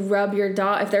thunderstorm, if you rub your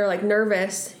dog, if they're like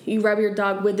nervous, you rub your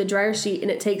dog with the dryer sheet,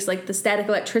 and it takes like the static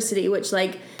electricity, which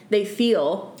like they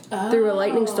feel through a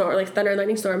lightning storm, like thunder and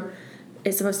lightning storm.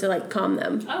 It's supposed to like calm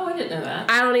them. Oh, I didn't know that.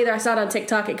 I don't either. I saw it on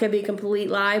TikTok. It could be a complete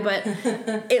lie, but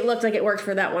it looked like it worked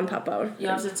for that one puppo. You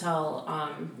have to tell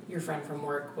your friend from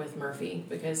work with Murphy,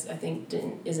 because I think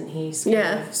isn't he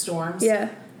scared of storms? Yeah.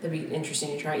 That'd be interesting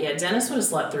to try. Yeah, Dennis would have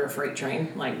slept through a freight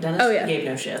train. Like, Dennis gave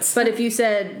no shits. But if you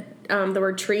said the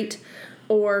word treat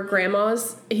or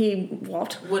grandma's, he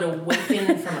walked. Would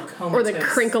awaken from a coma. Or the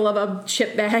crinkle of a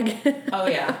chip bag. Oh,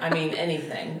 yeah. I mean,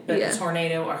 anything. But a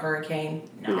tornado, a hurricane,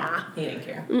 nah. He didn't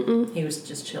care. Mm-mm. He was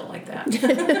just chill like that.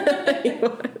 He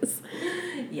was.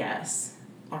 Yes.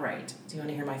 All right. Do you want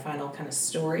to hear my final kind of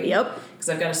story? Yep. Because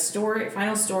I've got a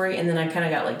final story, and then I kind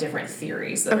of got like different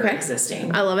theories that are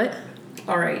existing. I love it.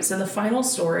 All right. So the final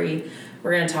story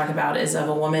we're going to talk about is of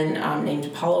a woman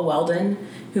named Paula Weldon,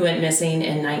 who went missing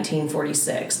in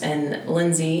 1946. And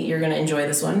Lindsay, you're going to enjoy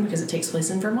this one because it takes place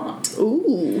in Vermont.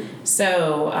 Ooh.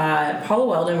 So Paula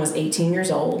Weldon was 18 years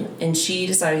old, and she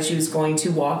decided she was going to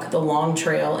walk the Long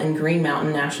Trail in Green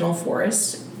Mountain National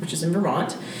Forest, which is in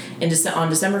Vermont, on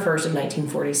December 1st of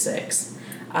 1946.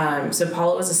 So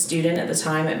Paula was a student at the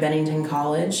time at Bennington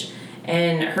College,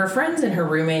 and her friends and her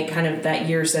roommate kind of that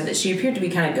year said that she appeared to be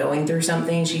kind of going through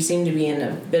something. She seemed to be in a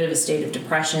bit of a state of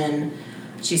depression.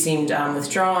 She seemed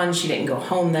withdrawn. She didn't go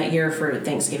home that year for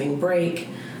Thanksgiving break,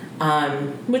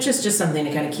 which is just something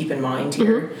to kind of keep in mind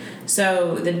here. Mm-hmm.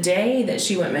 So the day that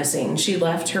she went missing, she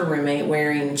left her roommate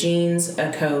wearing jeans,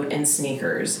 a coat, and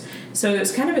sneakers. So it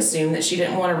was kind of assumed that she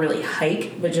didn't want to really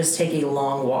hike, but just take a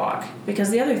long walk. Because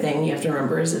the other thing you have to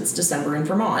remember is it's December in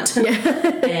Vermont. Yeah.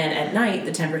 And at night,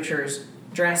 the temperatures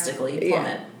drastically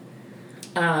plummet.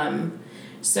 Yeah.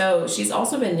 So she's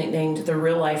also been nicknamed the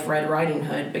real-life Red Riding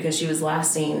Hood because she was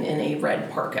last seen in a red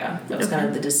parka. That was kind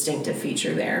of the distinctive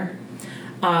feature there.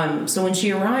 So when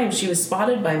she arrived, she was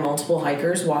spotted by multiple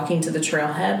hikers walking to the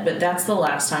trailhead, but that's the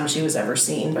last time she was ever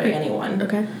seen by anyone.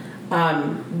 Okay.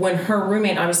 When her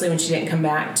roommate, obviously when she didn't come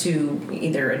back to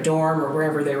either a dorm or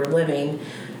wherever they were living,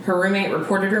 her roommate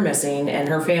reported her missing, and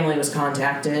her family was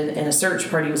contacted, and a search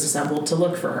party was assembled to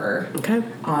look for her. Okay.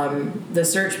 The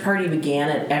search party began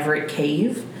at Everett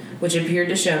Cave, which appeared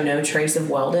to show no trace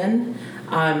of Weldon.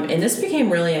 And this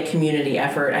became really a community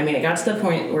effort. I mean, it got to the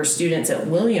point where students at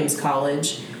Williams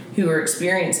College, who were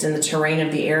experienced in the terrain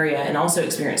of the area and also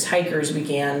experienced hikers,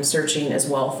 began searching as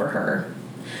well for her.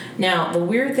 Now, the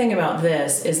weird thing about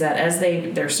this is that as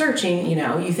they're searching,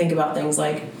 you think about things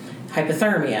like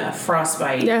hypothermia,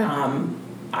 frostbite,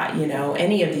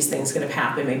 any of these things could have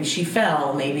happened. Maybe she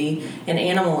fell, maybe an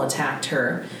animal attacked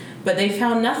her. But they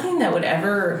found nothing that would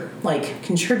ever,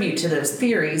 contribute to those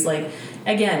theories.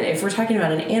 Again, if we're talking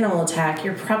about an animal attack,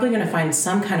 you're probably going to find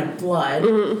some kind of blood,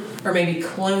 or maybe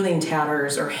clothing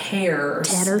tatters, or hair. Or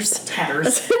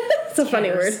tatters. It's a funny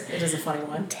word. It is a funny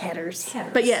one. Tatters.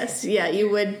 But yes, you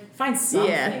would find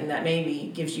something that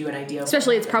maybe gives you an idea.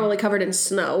 Especially it's probably covered in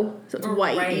snow, so it's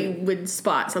white. Right. You would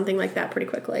spot something like that pretty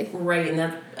quickly. Right, and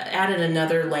that added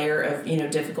another layer of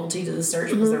difficulty to the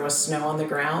search because there was snow on the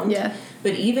ground. Yeah.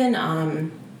 But even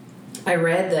I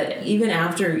read that even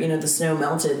after the snow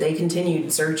melted, they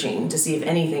continued searching to see if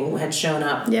anything had shown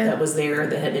up that was there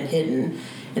that had been hidden,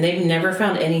 and they've never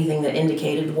found anything that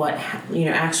indicated what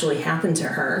actually happened to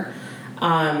her.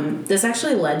 This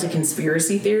actually led to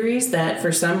conspiracy theories that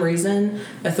for some reason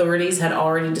authorities had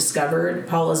already discovered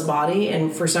Paula's body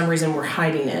and for some reason were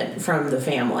hiding it from the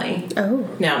family. Oh.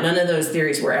 Now, none of those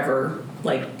theories were ever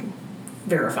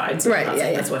verified. So right,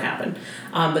 that's what happened.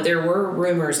 But there were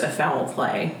rumors of foul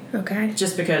play. Okay.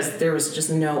 Just because there was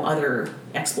just no other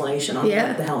explanation on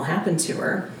what the hell happened to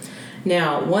her.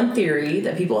 Now, one theory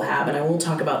that people have, and I will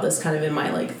talk about this kind of in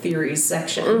my theories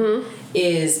section,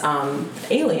 is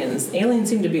aliens. Aliens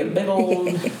seem to be a big old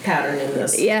pattern in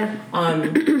this. Yeah.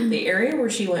 The area where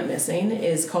she went missing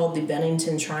is called the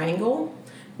Bennington Triangle,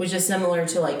 which is similar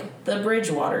to the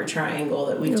Bridgewater Triangle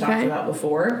that we've talked about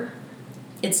before.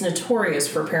 It's notorious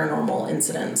for paranormal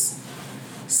incidents.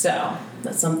 So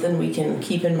that's something we can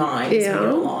keep in mind as we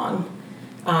go along.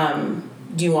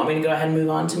 Do you want me to go ahead and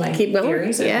move on to my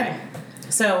theories? Okay. Yeah.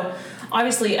 So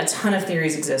obviously a ton of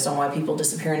theories exist on why people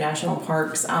disappear in national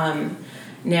parks.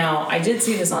 Now, I did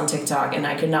see this on TikTok, and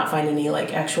I could not find any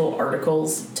actual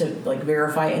articles to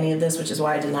verify any of this, which is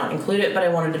why I did not include it, but I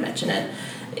wanted to mention it.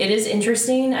 It is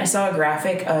interesting. I saw a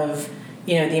graphic of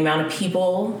the amount of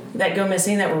people that go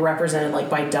missing that were represented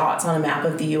by dots on a map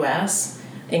of the U.S.,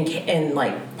 in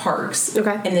like parks.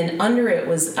 Okay. And then under it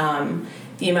was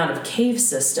the amount of cave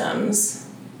systems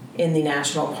in the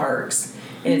national parks.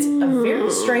 And it's a very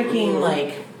striking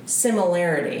like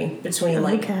similarity between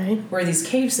like where these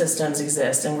cave systems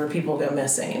exist and where people go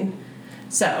missing.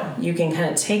 So you can kind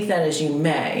of take that as you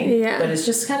may, but it's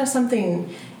just kind of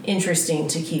something interesting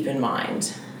to keep in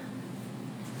mind.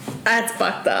 That's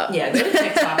fucked up. Yeah, go to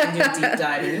TikTok and do a deep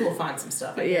dive and you will find some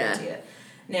stuff. I guarantee it.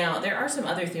 Now, there are some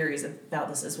other theories about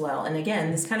this as well. And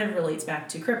again, this kind of relates back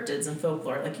to cryptids and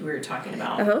folklore like we were talking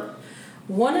about.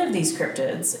 One of these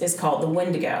cryptids is called the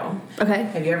Wendigo. Okay.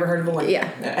 Have you ever heard of a Wendigo?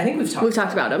 Yeah. I think we've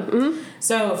talked about them. Mm-hmm.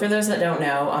 So, for those that don't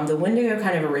know, the Wendigo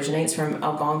kind of originates from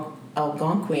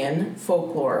Algonquian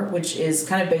folklore, which is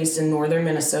kind of based in northern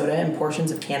Minnesota and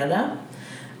portions of Canada.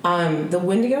 The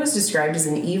Wendigo is described as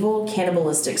an evil,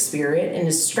 cannibalistic spirit and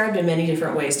is described in many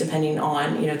different ways depending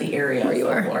on, the area where you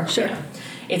folklore. Sure. Yeah.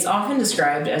 It's often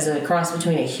described as a cross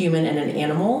between a human and an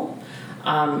animal.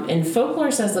 And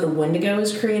folklore says that a Wendigo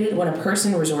is created when a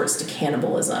person resorts to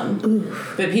cannibalism.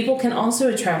 Oof. But people can also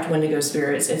attract Wendigo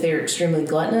spirits if they are extremely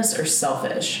gluttonous or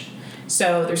selfish.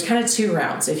 So there's kind of two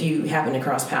routes if you happen to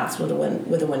cross paths with a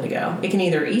Wendigo. It can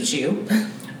either eat you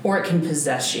or it can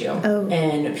possess you. Oh.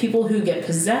 And people who get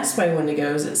possessed by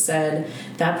Wendigos, it said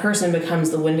that person becomes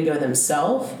the Wendigo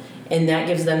themselves, and that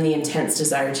gives them the intense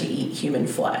desire to eat human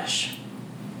flesh.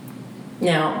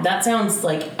 Now, that sounds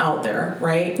like out there,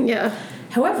 right? Yeah.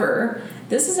 However,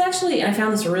 this is actually, and I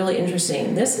found this really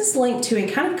interesting, this is linked to a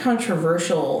kind of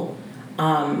controversial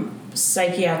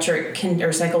psychiatric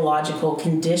or psychological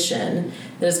condition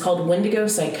that is called Wendigo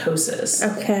psychosis.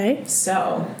 Okay.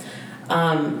 So,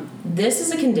 this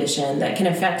is a condition that can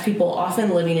affect people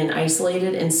often living in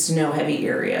isolated and snow-heavy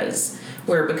areas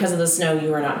where because of the snow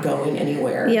you are not going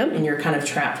anywhere and you're kind of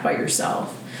trapped by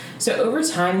yourself. So over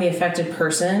time, the affected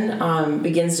person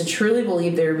begins to truly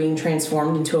believe they're being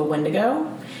transformed into a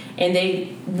Wendigo, and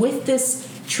they, with this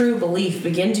true belief,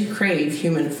 begin to crave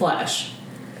human flesh.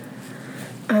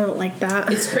 I don't like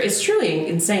that. It's truly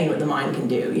insane what the mind can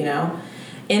do,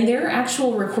 And there are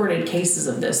actual recorded cases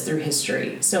of this through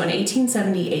history. So in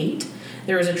 1878,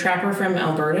 there was a trapper from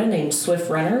Alberta named Swift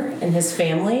Runner, and his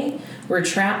family were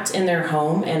trapped in their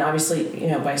home, and obviously,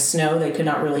 by snow, they could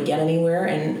not really get anywhere,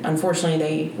 and unfortunately,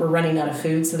 they were running out of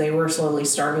food, so they were slowly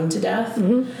starving to death.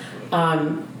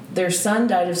 Mm-hmm. Their son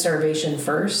died of starvation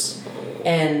first,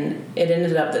 and it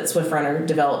ended up that Swift Runner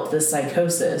developed this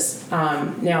psychosis.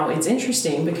 Now, it's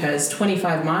interesting because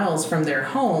 25 miles from their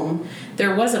home,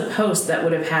 there was a post that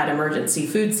would have had emergency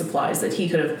food supplies that he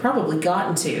could have probably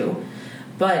gotten to.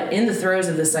 But in the throes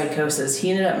of the psychosis,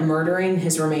 he ended up murdering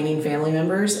his remaining family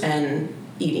members and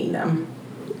eating them.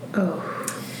 Oh.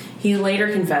 He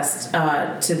later confessed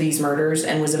to these murders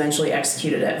and was eventually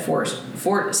executed at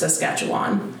Fort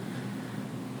Saskatchewan.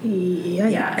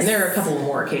 Yikes. Yeah, and there are a couple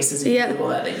more cases in Google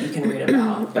that you can read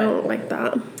about. But, I don't like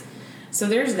that. So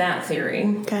there's that theory.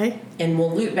 Okay. And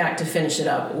we'll loop back to finish it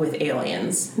up with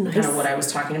aliens. Nice. Kind of what I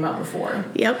was talking about before.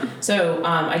 Yep. So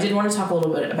I did want to talk a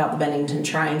little bit about the Bennington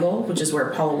Triangle, which is where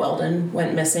Paula Weldon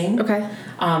went missing. Okay.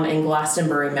 And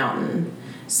Glastonbury Mountain.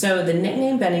 So the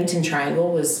nickname Bennington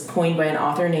Triangle was coined by an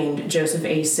author named Joseph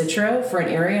A. Citro for an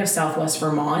area of southwest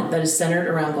Vermont that is centered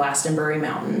around Glastonbury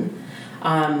Mountain.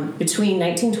 Between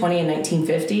 1920 and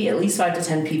 1950, at least 5 to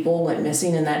 10 people went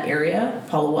missing in that area.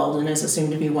 Paula Weldon is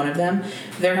assumed to be one of them.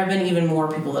 There have been even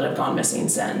more people that have gone missing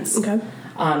since. Okay.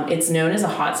 It's known as a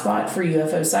hotspot for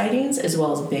UFO sightings as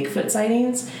well as Bigfoot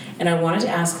sightings. And I wanted to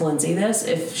ask Lindsay this,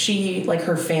 if she,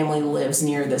 her family lives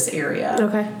near this area.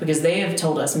 Okay. Because they have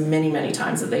told us many, many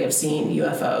times that they have seen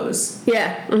UFOs.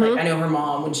 Yeah. Mm-hmm. I know her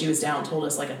mom, when she was down, told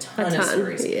us a ton of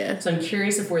stories. Yeah. So I'm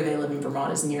curious if where they live in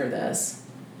Vermont is near this.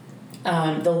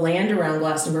 The land around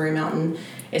Glastonbury Mountain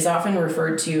is often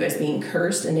referred to as being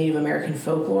cursed in Native American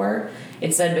folklore.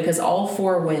 It's said because all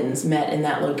 4 winds met in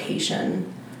that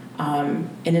location.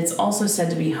 And it's also said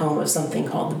to be home of something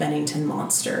called the Bennington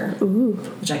Monster,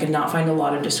 which I could not find a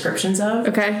lot of descriptions of.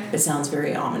 Okay. It sounds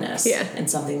very ominous. Yeah. And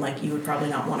something you would probably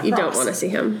not want to cross. You don't want to see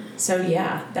him. So,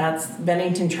 yeah, that's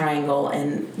Bennington Triangle.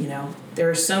 And,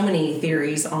 there are so many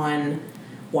theories on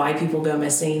why people go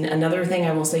missing. Another thing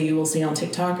I will say you will see on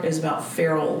TikTok is about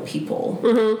feral people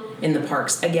in the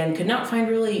parks. Again, could not find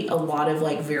really a lot of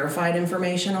verified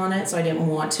information on it, so I didn't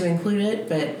want to include it,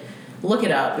 but look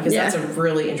it up because that's a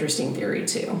really interesting theory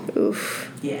too.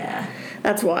 Oof. Yeah.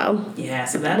 That's wild. Yeah,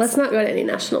 so that's... Let's not go to any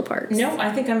national parks. No,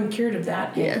 I think I'm cured of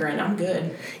that, Corinne. I'm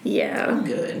good. Yeah. I'm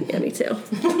good. Yeah, me too.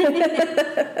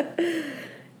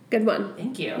 Good one.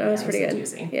 Thank you. That was pretty good.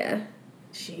 Juicy. Yeah.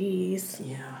 Jeez.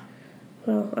 Yeah.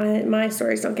 Well, my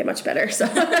stories don't get much better, so.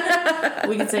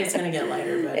 We could say it's going to get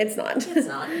lighter, but... It's not. It's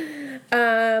not.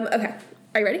 Okay.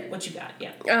 Are you ready? What you got?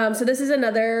 Yeah. So this is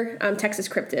another Texas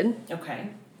cryptid. Okay.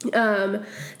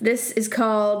 This is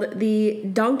called the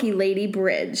Donkey Lady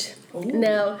Bridge. Ooh.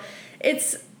 Now,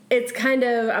 it's kind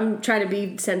of, I'm trying to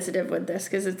be sensitive with this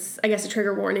because it's, I guess, a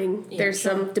trigger warning. Yeah, there's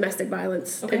some domestic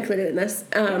violence included in this.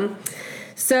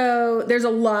 So there's a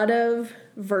lot of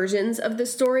versions of the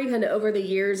story. Kind of over the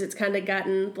years, it's kind of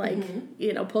gotten like,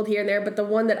 pulled here and there. But the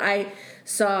one that I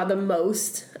saw the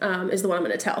most is the one I'm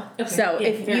going to tell. Okay. So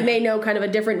if you may know kind of a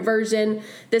different version,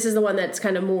 this is the one that's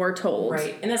kind of more told.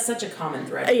 Right. And that's such a common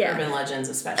thread with urban legends,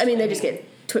 especially. I mean, they just get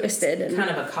twisted. It's kind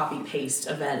of a copy-paste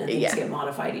event, and things get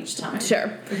modified each time. Sure.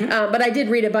 Mm-hmm. But I did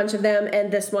read a bunch of them,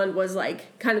 and this one was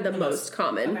like kind of the most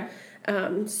common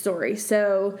story.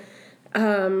 So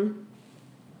there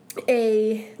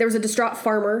was a distraught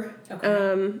farmer.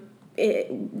 Okay.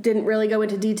 It didn't really go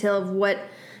into detail of what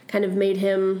kind of made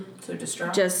him so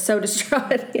distraught. Just so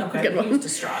distraught. Okay, he was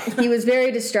distraught. He was very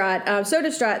distraught. So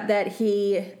distraught that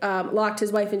he locked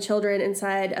his wife and children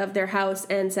inside of their house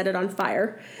and set it on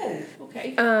fire. Oh,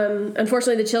 okay.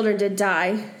 Unfortunately, the children did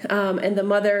die, and the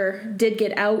mother did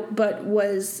get out, but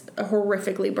was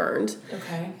horrifically burned.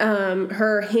 Okay.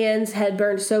 Her hands had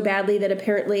burned so badly that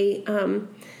apparently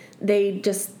they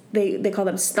call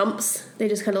them stumps. They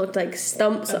just kind of looked like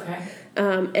stumps. Okay.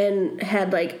 And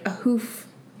had like a hoof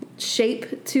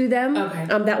shape to them. Okay.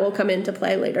 That will come into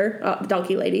play later.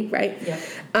 Donkey Lady, right? Yeah.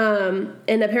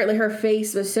 And apparently her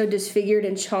face was so disfigured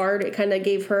and charred, it kind of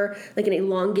gave her like an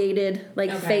elongated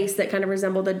face that kind of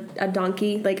resembled a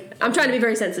donkey. Like, I'm trying to be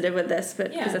very sensitive with this,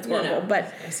 but because it's horrible. No.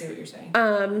 But I see what you're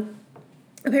saying.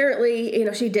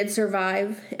 Apparently, she did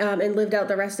survive and lived out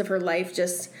the rest of her life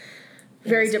just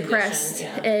very depressed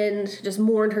and just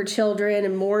mourned her children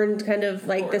and mourned kind of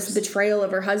like this betrayal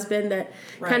of her husband that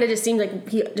kind of just seemed like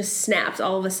he just snapped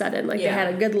all of a sudden. Like they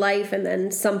had a good life and then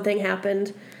something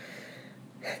happened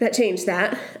that changed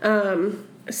that.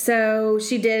 So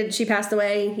she passed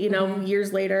away,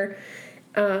 years later.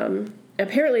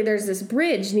 Apparently there's this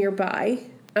bridge nearby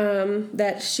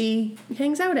that she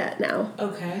hangs out at now.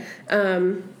 Okay.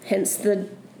 Hence the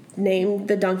name,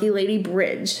 the Donkey Lady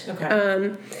Bridge.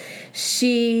 Okay.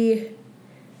 She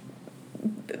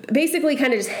basically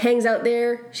kind of just hangs out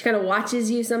there. She kind of watches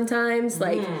you sometimes.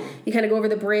 Like, you kind of go over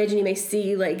the bridge and you may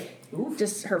see, like,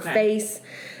 just her face.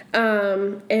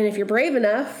 And if you're brave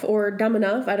enough or dumb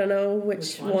enough, I don't know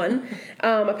which one.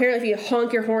 Apparently if you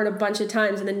honk your horn a bunch of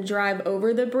times and then drive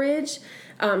over the bridge,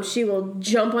 she will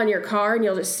jump on your car and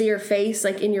you'll just see her face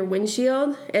like in your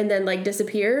windshield and then like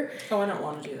disappear. Oh, I don't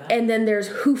want to do that. And then there's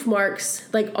hoof marks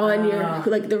like on your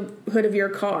like the hood of your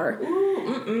car.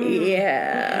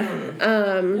 Yeah.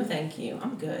 No, thank you.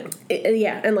 I'm good.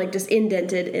 And like just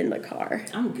indented in the car.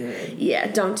 I'm good. Yeah,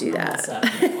 don't do that.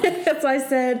 That's why I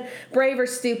said brave or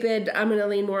stupid. I'm gonna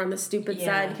lean more on the stupid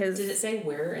side because. Did it say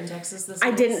where in Texas this? I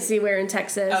didn't see where in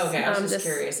Texas. Oh, okay, I was just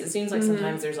curious. It seems like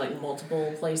sometimes there's like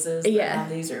multiple places that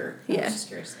have these, or I was just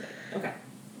curious. Okay.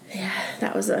 Yeah,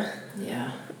 that was a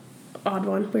odd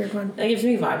one, weird one. That gives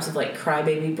me vibes of like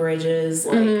crybaby bridges,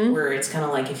 like where it's kind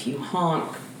of like if you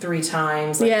honk 3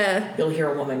 times, like you'll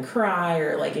hear a woman cry,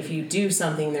 or like if you do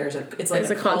something, there's a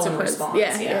consequence. Response.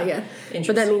 Yeah.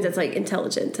 But that means it's like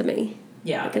intelligent to me.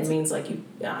 Yeah, like it means like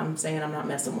I'm saying I'm not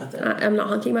messing with it. I'm not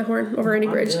honking my horn over any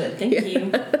bridge. Good. Thank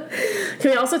you.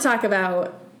 Can we also talk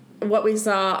about what we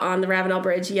saw on the Ravenel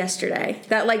Bridge yesterday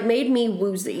that like made me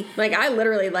woozy? Like I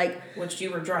literally like, which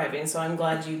you were driving, so I'm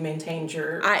glad you maintained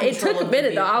your it took a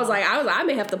minute though. I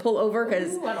may have to pull over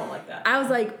because I don't like that. I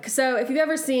was like, so if you've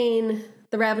ever seen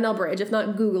the Ravenel Bridge, if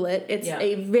not Google it, it's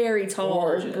a very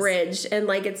tall bridge, and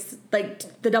like it's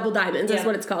like the Double Diamonds is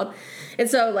what it's called. And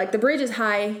so like the bridge is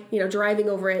high, driving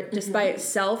over it just by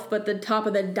itself, but the top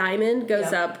of the diamond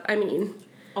goes up, I mean,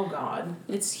 oh God,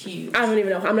 it's huge. I don't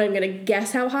even know. I'm not even going to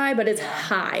guess how high, but it's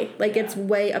high. Like it's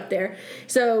way up there.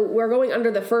 So we're going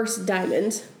under the first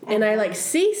diamond, and I like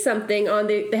see something on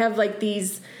they have like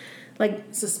these like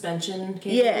suspension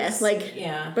cables.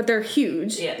 But they're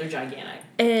huge. Yeah, they're gigantic.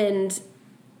 And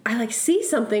I like see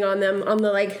something on them on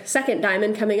the like second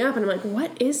diamond coming up, and I'm like,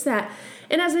 what is that?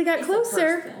 And as we got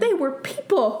closer, they were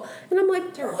people, and I'm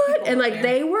like, what? And like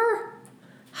they were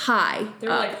high. They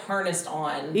were like harnessed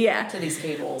on to these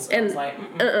cables. And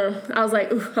I was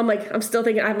like, I'm still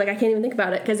thinking. I'm like, I can't even think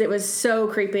about it because it was so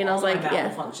creepy. And I was like,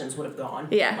 functions would have gone.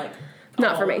 Yeah. Like,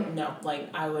 not for me. No, like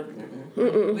I would.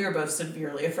 We were both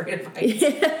severely afraid of heights.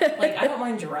 Like I don't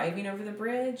mind driving over the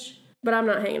bridge, But I'm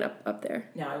not hanging up there.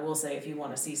 Now, I will say, if you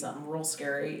want to see something real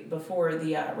scary, before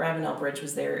the Ravenel Bridge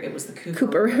was there, it was the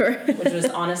Cooper River. Which was,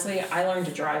 honestly, I learned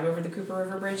to drive over the Cooper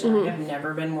River Bridge, and I have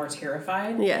never been more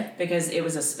terrified. Yeah. Because it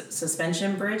was a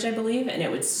suspension bridge, I believe, and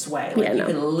it would sway. Like, you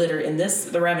could literally,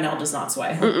 the Ravenel does not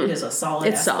sway. It is a solid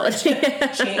It's solid. She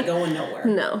ain't going nowhere.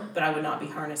 No. But I would not be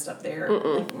harnessed up there.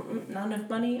 Like, not enough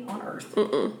money on earth.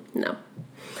 No.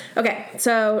 Okay,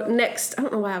 so next, I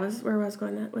don't know where I was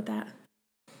going with that.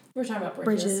 We're talking about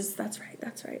bridges. That's right.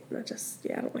 Not just,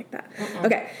 I don't like that.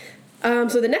 Okay.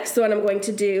 So the next one I'm going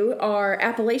to do are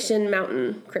Appalachian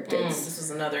Mountain cryptids. This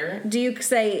is another. Do you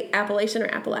say Appalachian or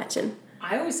Appalachian?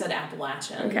 I always said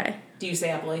Appalachian. Okay. Do you say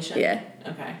Appalachian? Yeah.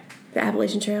 Okay. The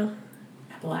Appalachian Trail?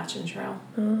 Appalachian Trail.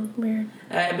 Oh, weird.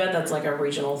 I bet that's like a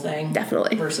regional thing.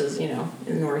 Definitely. Versus, in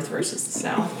the north versus the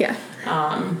south. Yeah.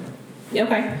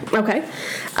 Okay.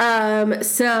 Okay.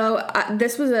 So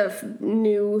this was a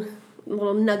new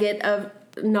little nugget of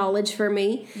knowledge for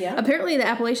me. Yeah. Apparently the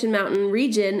Appalachian Mountain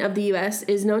region of the U.S.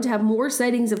 is known to have more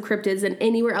sightings of cryptids than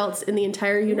anywhere else in the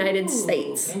entire United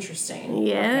States. Interesting.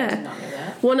 Yeah. Okay, I did not know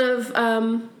that. One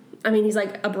of, he's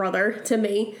like a brother to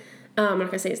me. I'm not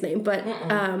going to say his name, but I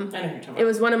know who you're talking about. it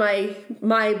was one of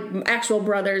my actual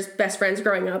brother's best friends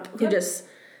growing up who just...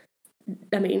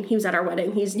 he was at our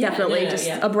wedding. He's definitely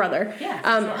a brother. Yeah,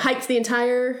 sure. Hiked the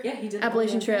entire he did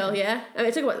Appalachian Trail, yeah.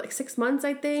 It took, 6 months,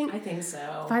 I think? I think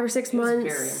so. 5 or 6 months. It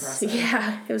was very impressive.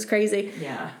 Yeah, it was crazy.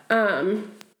 Yeah.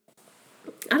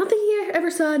 I don't think he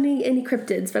ever saw any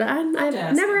cryptids, but I've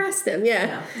never asked him.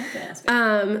 Yeah.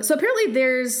 So apparently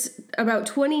there's about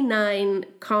 29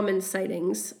 common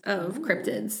sightings of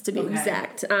cryptids, to be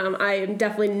exact. I am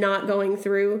definitely not going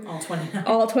through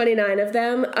all 29 of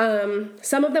them.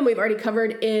 Some of them we've already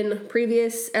covered in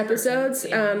previous episodes.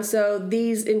 So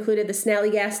these included the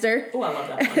Snallygaster. Oh, I love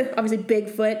that one. Obviously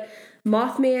Bigfoot,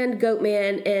 Mothman,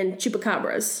 Goatman, and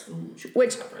Chupacabras.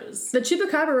 Which the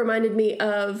Chupacabra reminded me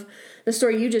of the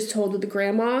story you just told with the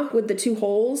grandma with the 2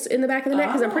 holes in the back of the neck,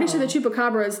 because I'm pretty sure the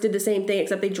Chupacabras did the same thing,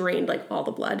 except they drained all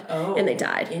the blood and they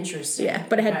died. Interesting. Yeah,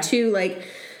 but it had 2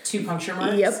 puncture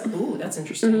marks. Yep. Ooh, that's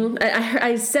interesting.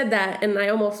 I said that and I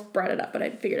almost brought it up, but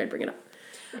I figured I'd bring it up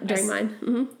during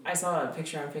mine. I saw a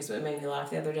picture on Facebook that made me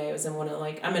laugh the other day. It was in one of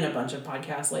I'm in a bunch of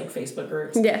podcast Facebook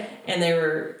groups. Yeah.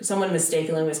 And someone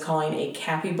mistakenly was calling a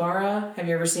capybara. Have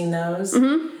you ever seen those?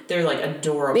 Mm-hmm. They're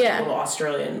adorable little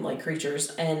Australian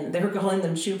creatures, and they were calling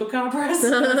them chupacabras. I was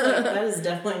like, that is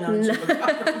definitely not a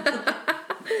chupacabra.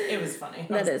 It was funny.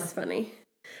 That is funny.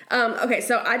 Okay,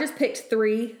 so I just picked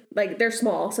 3. They're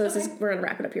small, so we're gonna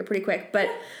wrap it up here pretty quick. But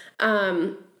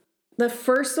the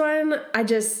first one,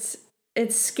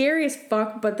 it's scary as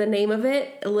fuck, but the name of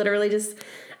it literally just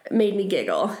made me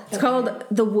giggle. It's called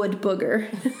the Wood Booger.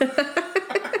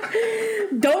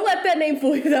 Don't let that name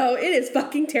fool you, though. It is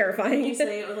fucking terrifying. You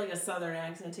say it with a southern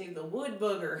accent, too. The Wood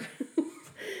Booger.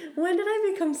 When did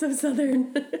I become so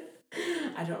southern?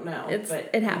 I don't know.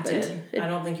 But it happened. I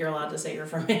don't think you're allowed to say you're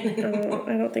from Maine anymore.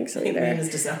 I don't think so either. Maine is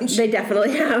disowned. They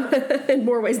definitely have, in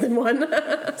more ways than one.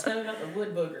 Tell me about the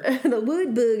Wood Booger. The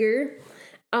Wood Booger.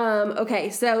 Okay,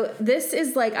 so this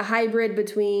is a hybrid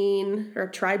between, or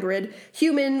tribrid,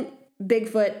 human,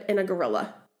 Bigfoot, and a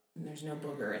gorilla. There's no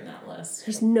booger in that list.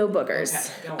 There's no boogers.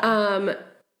 Okay, go on.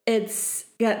 It's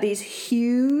got these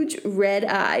huge red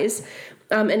eyes,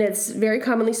 and it's very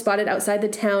commonly spotted outside the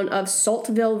town of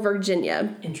Saltville,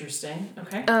 Virginia. Interesting.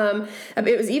 Okay.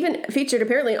 It was even featured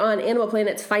apparently on Animal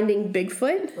Planet's Finding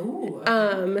Bigfoot. Ooh.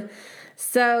 Okay.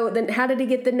 So then how did he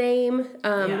get the name?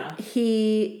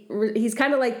 He's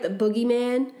kind of like the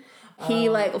boogeyman. He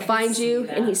will find you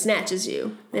and he snatches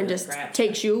you and just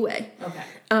takes you away. Okay.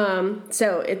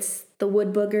 So it's the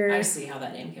Wood Booger. I see how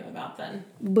that name came about then.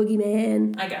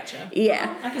 Boogeyman. I gotcha.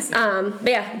 Yeah. I can see that.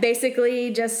 But yeah,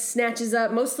 basically just snatches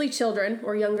up mostly children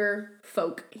or younger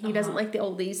folk. He doesn't like the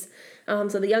oldies.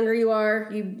 So the younger you are,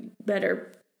 you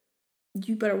better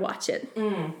watch it.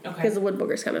 Okay. Because the Wood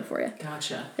Booger's coming for you.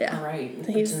 Gotcha. Yeah. All right.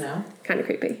 Good He's to know. Kind of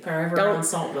creepy. If we're ever around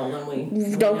Saltville, then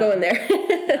we don't go in there.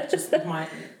 Just mind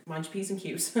your P's and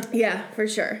Q's. Yeah, for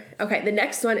sure. Okay, the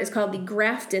next one is called the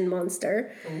Grafton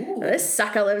Monster. Ooh. This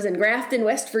sucker lives in Grafton,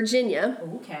 West Virginia.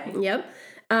 Okay. Yep.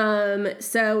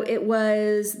 So it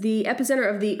was the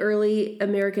epicenter of the early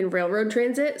American railroad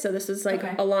transit. So this was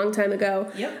a long time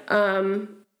ago. Yep.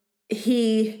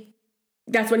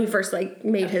 That's when he first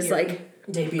made his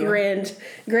debut, grand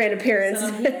appearance.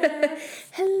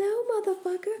 Hello,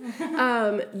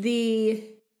 motherfucker. The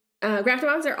Grafton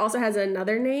Monster also has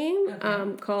another name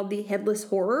called the Headless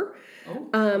Horror.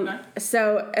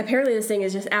 So apparently this thing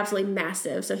is just absolutely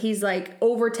massive. So he's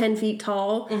over 10 feet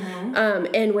tall,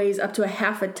 and weighs up to a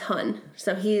half a ton.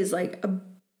 So he's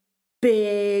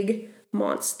big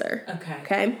monster.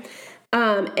 Okay.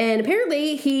 And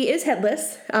apparently he is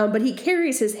headless, but he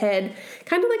carries his head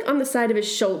kind of like on the side of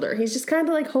his shoulder. He's just kind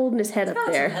of like holding his head up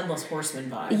there. Some Headless Horseman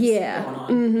vibes. Yeah. Going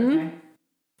on.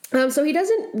 Okay. So he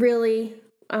doesn't really.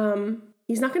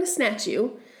 He's not going to snatch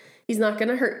you. He's not going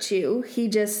to hurt you. He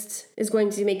just is going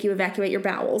to make you evacuate your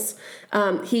bowels.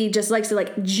 He just likes to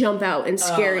like jump out and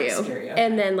scare you,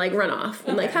 and then like run off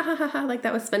and like ha ha ha ha, like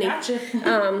that was funny. Gotcha.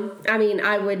 I mean,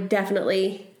 I would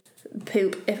definitely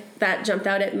poop if that jumped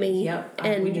out at me. Yep.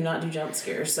 And we do not do jump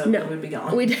scares, so no, it would be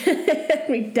gone. We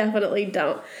definitely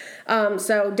don't.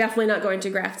 So definitely not going to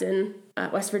Grafton,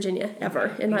 West Virginia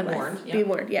ever in my life. Yep. Be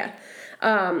warned. Yeah.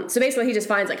 So basically he just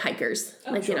finds like hikers,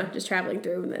 just traveling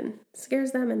through and then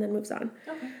scares them and then moves on.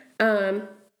 Okay.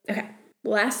 Okay.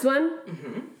 Last one.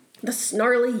 Mm-hmm. The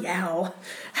Snarly Yow.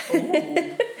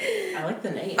 I like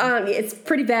the name. It's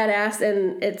pretty badass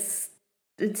and it's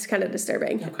kind of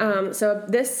disturbing. Okay. So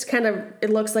this it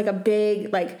looks like a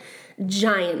big, like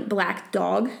giant black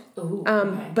dog. Ooh,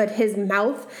 okay. But his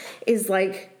mouth is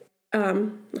like,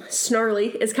 snarly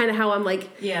is kind of how I'm like,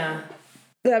 yeah.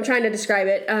 I'm trying to describe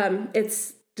it.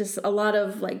 It's just a lot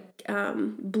of like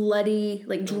bloody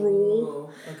like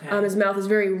drool. Ooh, okay. His mouth is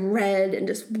very red and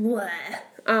just bleh.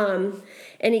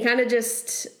 And he kind of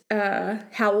just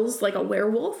howls like a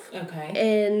werewolf. Okay.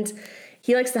 And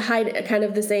he likes to hide kind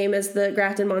of the same as the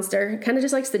Grafton monster. Kind of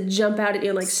just likes to jump out at you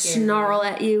and like snarl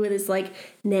at you with his like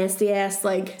nasty ass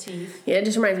like teeth. Yeah, it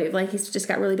just reminds me of like he's just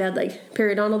got really bad like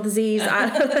periodontal disease.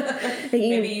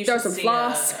 Maybe you throw should some see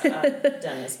floss.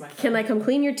 Dennis, my friend. Can I come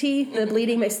clean your teeth? The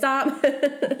bleeding may stop.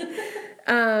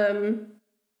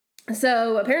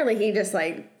 So apparently he just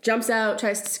like jumps out,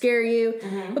 tries to scare you.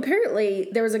 Mm-hmm. Apparently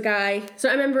there was a guy. So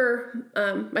I remember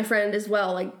my friend as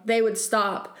well. Like they would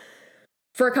stop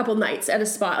for a couple nights at a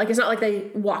spot. Like it's not like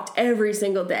they walked every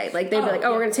single day. Like they'd be like,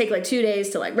 we're going to take like 2 days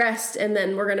to like rest and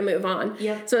then we're going to move on.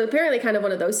 Yep. So apparently kind of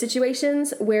one of those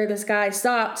situations where this guy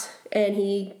stopped and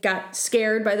he got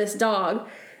scared by this dog.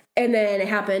 And then it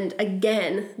happened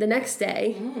again the next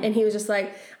day. And he was just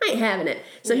like, I ain't having it.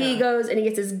 So he goes and he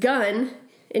gets his gun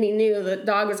and he knew the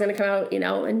dog was going to come out,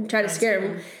 and try to scare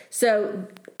him. So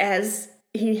as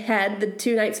he had the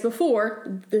 2 nights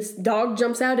before, this dog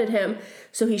jumps out at him.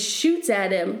 So he shoots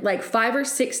at him like 5 or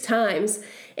 6 times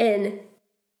and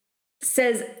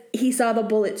says he saw the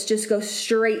bullets just go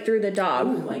straight through the dog.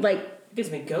 Ooh, like it gives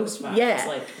me ghost vibes. Yeah.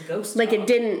 Like ghost like dog. it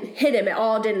didn't hit him at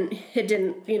all. It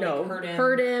didn't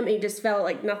hurt him. He just felt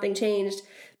like nothing changed.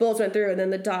 Bullets went through and then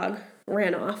the dog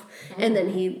ran off. And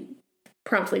then he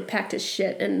promptly packed his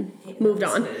shit and moved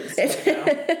on.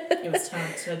 It was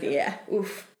time to go. Yeah.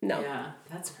 Oof. No. Yeah.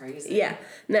 That's crazy. Yeah.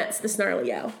 And that's the Snarly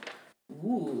Yow.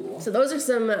 Ooh. So those are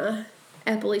some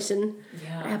Appalachian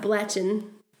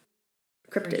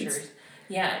cryptids. Creatures.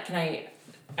 Yeah.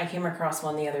 I came across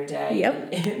one the other day. Yep.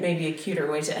 It may be a cuter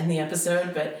way to end the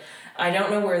episode, but I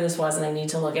don't know where this was and I need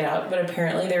to look it up. But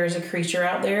apparently there is a creature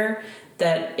out there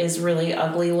that is really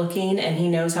ugly looking and he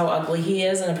knows how ugly he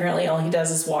is, and apparently all he does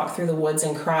is walk through the woods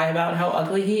and cry about how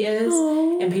ugly he is.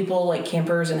 Aww. And people like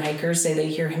campers and hikers say they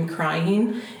hear him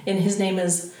crying, and his name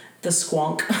is the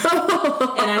Squonk.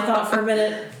 And I thought for a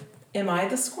minute, am I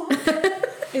the Squonk?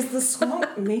 Is the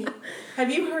Squonk me?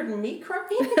 Have you heard me crying?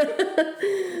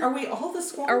 Are we all the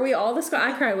Squonk?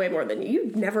 I cry way more than you.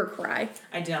 You never cry.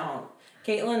 I don't.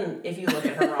 Caitlin, if you look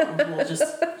at her wrong, will just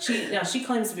she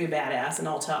claims to be a badass and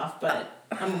all tough, but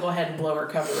I'm gonna go ahead and blow her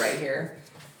cover right here.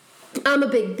 I'm a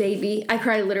big baby. I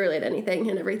cry literally at anything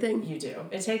and everything. You do.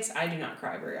 I do not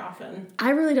cry very often.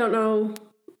 I really don't know.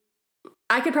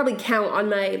 I could probably count on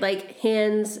my like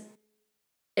hands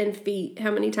and feet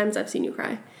how many times I've seen you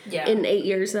cry. Yeah. In 8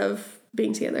 years of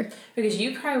being together. Because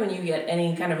you cry when you get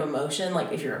any kind of emotion,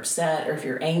 like if you're upset or if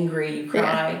you're angry, you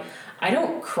cry. Yeah. I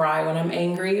don't cry when I'm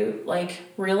angry, like,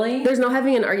 really. There's no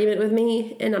having an argument with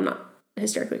me, and I'm not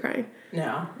hysterically crying.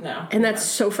 No. And that's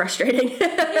so frustrating.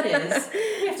 It is.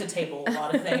 We have to table a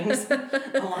lot of things,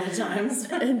 a lot of times.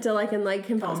 Until I can, like,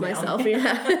 compose myself,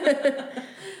 yeah.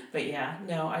 But yeah,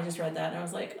 no, I just read that, and I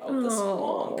was like, the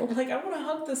Squonk. Like, I want to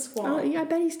hug the Squonk. Oh, yeah, I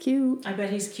bet he's cute. I bet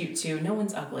he's cute, too. No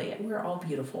one's ugly. We're all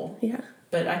beautiful. Yeah.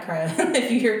 But I cry if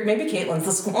you hear, maybe Caitlin's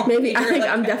the Squonk. Maybe, I think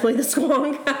I'm definitely the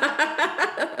Squonk.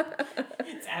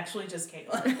 It's actually just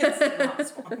Caitlin. It's not the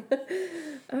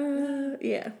Squonk.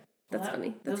 Yeah. That's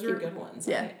funny. Those were good ones.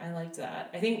 Yeah. I liked that.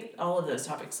 I think all of those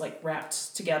topics like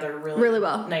wrapped together really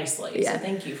well, nicely. Yeah. So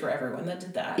thank you for everyone that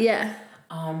did that. Yeah.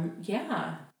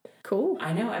 Yeah. Cool.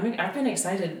 I know. I mean, I've been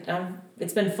excited.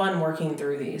 It's been fun working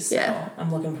through these. So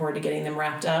I'm looking forward to getting them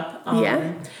wrapped up.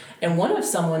 And one of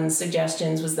someone's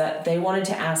suggestions was that they wanted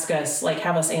to ask us, like,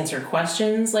 have us answer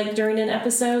questions, like, during an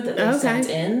episode that they sent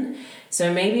in.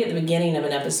 So maybe at the beginning of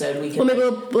an episode we could... Well, maybe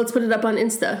let's put it up on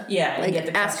Insta. Yeah. Like, get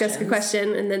the ask us a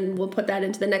question, and then we'll put that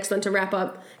into the next one to wrap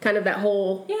up kind of that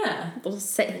whole little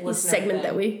segment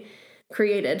that we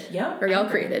created. Yeah. Or y'all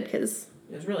created, because...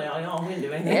 It was really all y'all. We didn't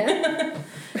do anything.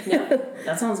 Yeah.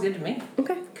 That sounds good to me.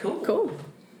 Okay. Cool.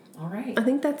 All right. I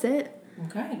think that's it.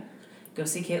 Okay. Go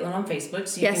see Caitlin on Facebook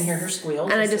so you can hear her squeal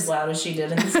just as loud as she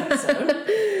did in this episode.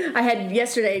 I had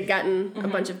yesterday gotten a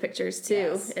bunch of pictures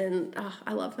too, and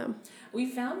I love them. We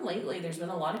found lately there's been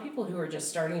a lot of people who are just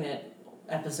starting at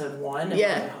episode 1. And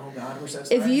like, oh God, we're so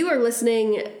sorry. If you are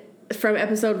listening from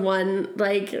episode 1,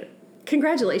 like,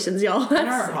 congratulations, y'all. And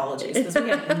our apologies, because we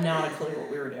had not a clue what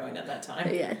we were doing at that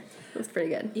time. Yeah. That's pretty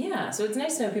good. Yeah, so it's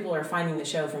nice to know people are finding the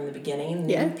show from the beginning.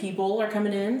 New people are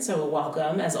coming in, so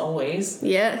welcome, as always.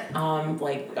 Yeah.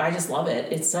 Like, I just love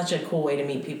it. It's such a cool way to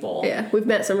meet people. Yeah, we've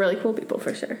met some really cool people,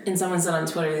 for sure. And someone said on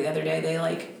Twitter the other day, they,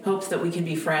 like, hoped that we could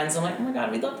be friends. I'm like, oh my God,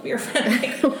 we'd love to be your friend.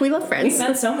 Like, we love friends. We've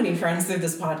met so many friends through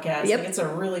this podcast. Like, it's a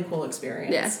really cool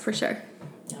experience. Yeah, for sure.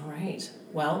 All right.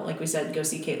 Well, like we said, go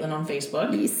see Caitlin on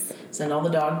Facebook. Yes. Send all the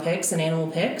dog pics and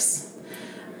animal pics.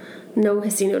 No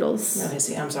hissy noodles. No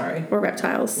hissy, I'm sorry. Or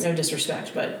reptiles. No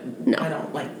disrespect, but no. I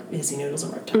don't like hissy noodles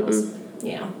and reptiles.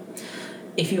 Yeah.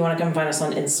 If you want to come find us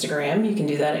on Instagram, you can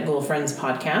do that at Ghoul Friends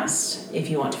Podcast. If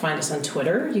you want to find us on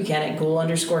Twitter, you can at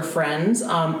Ghoul_Friends.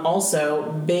 Also,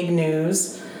 big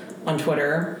news on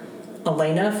Twitter.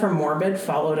 Elena from Morbid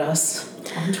followed us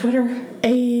on Twitter.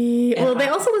 Well, they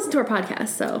also listen to our podcast,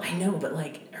 so. I know, but,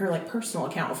 like, her, like, personal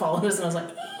account followed us, and I was like...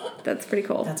 That's pretty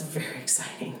cool. That's very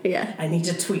exciting. Yeah. I need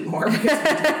to tweet more.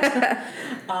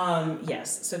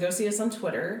 Yes. So go see us on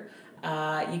Twitter.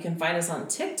 You can find us on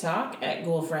TikTok at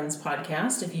Ghoul Friends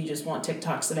Podcast if you just want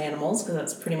TikToks of animals, because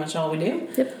that's pretty much all we do.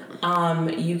 Yep.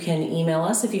 You can email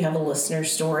us if you have a listener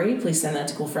story. Please send that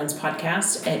to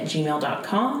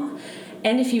ghoulfriendspodcast@gmail.com.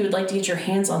 And if you would like to get your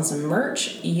hands on some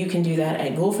merch, you can do that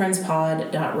at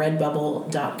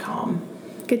ghoulfriendspod.redbubble.com.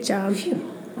 Good job.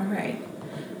 Phew. All right.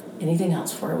 Anything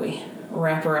else before we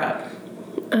wrap her up?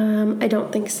 I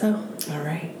don't think so. All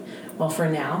right. Well, for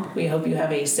now, we hope you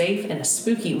have a safe and a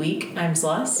spooky week. I'm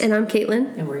Celeste. And I'm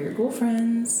Caitlin. And we're your Ghoul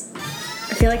Friends.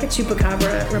 I feel like a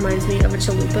chupacabra reminds me of a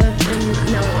chalupa,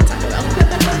 and now I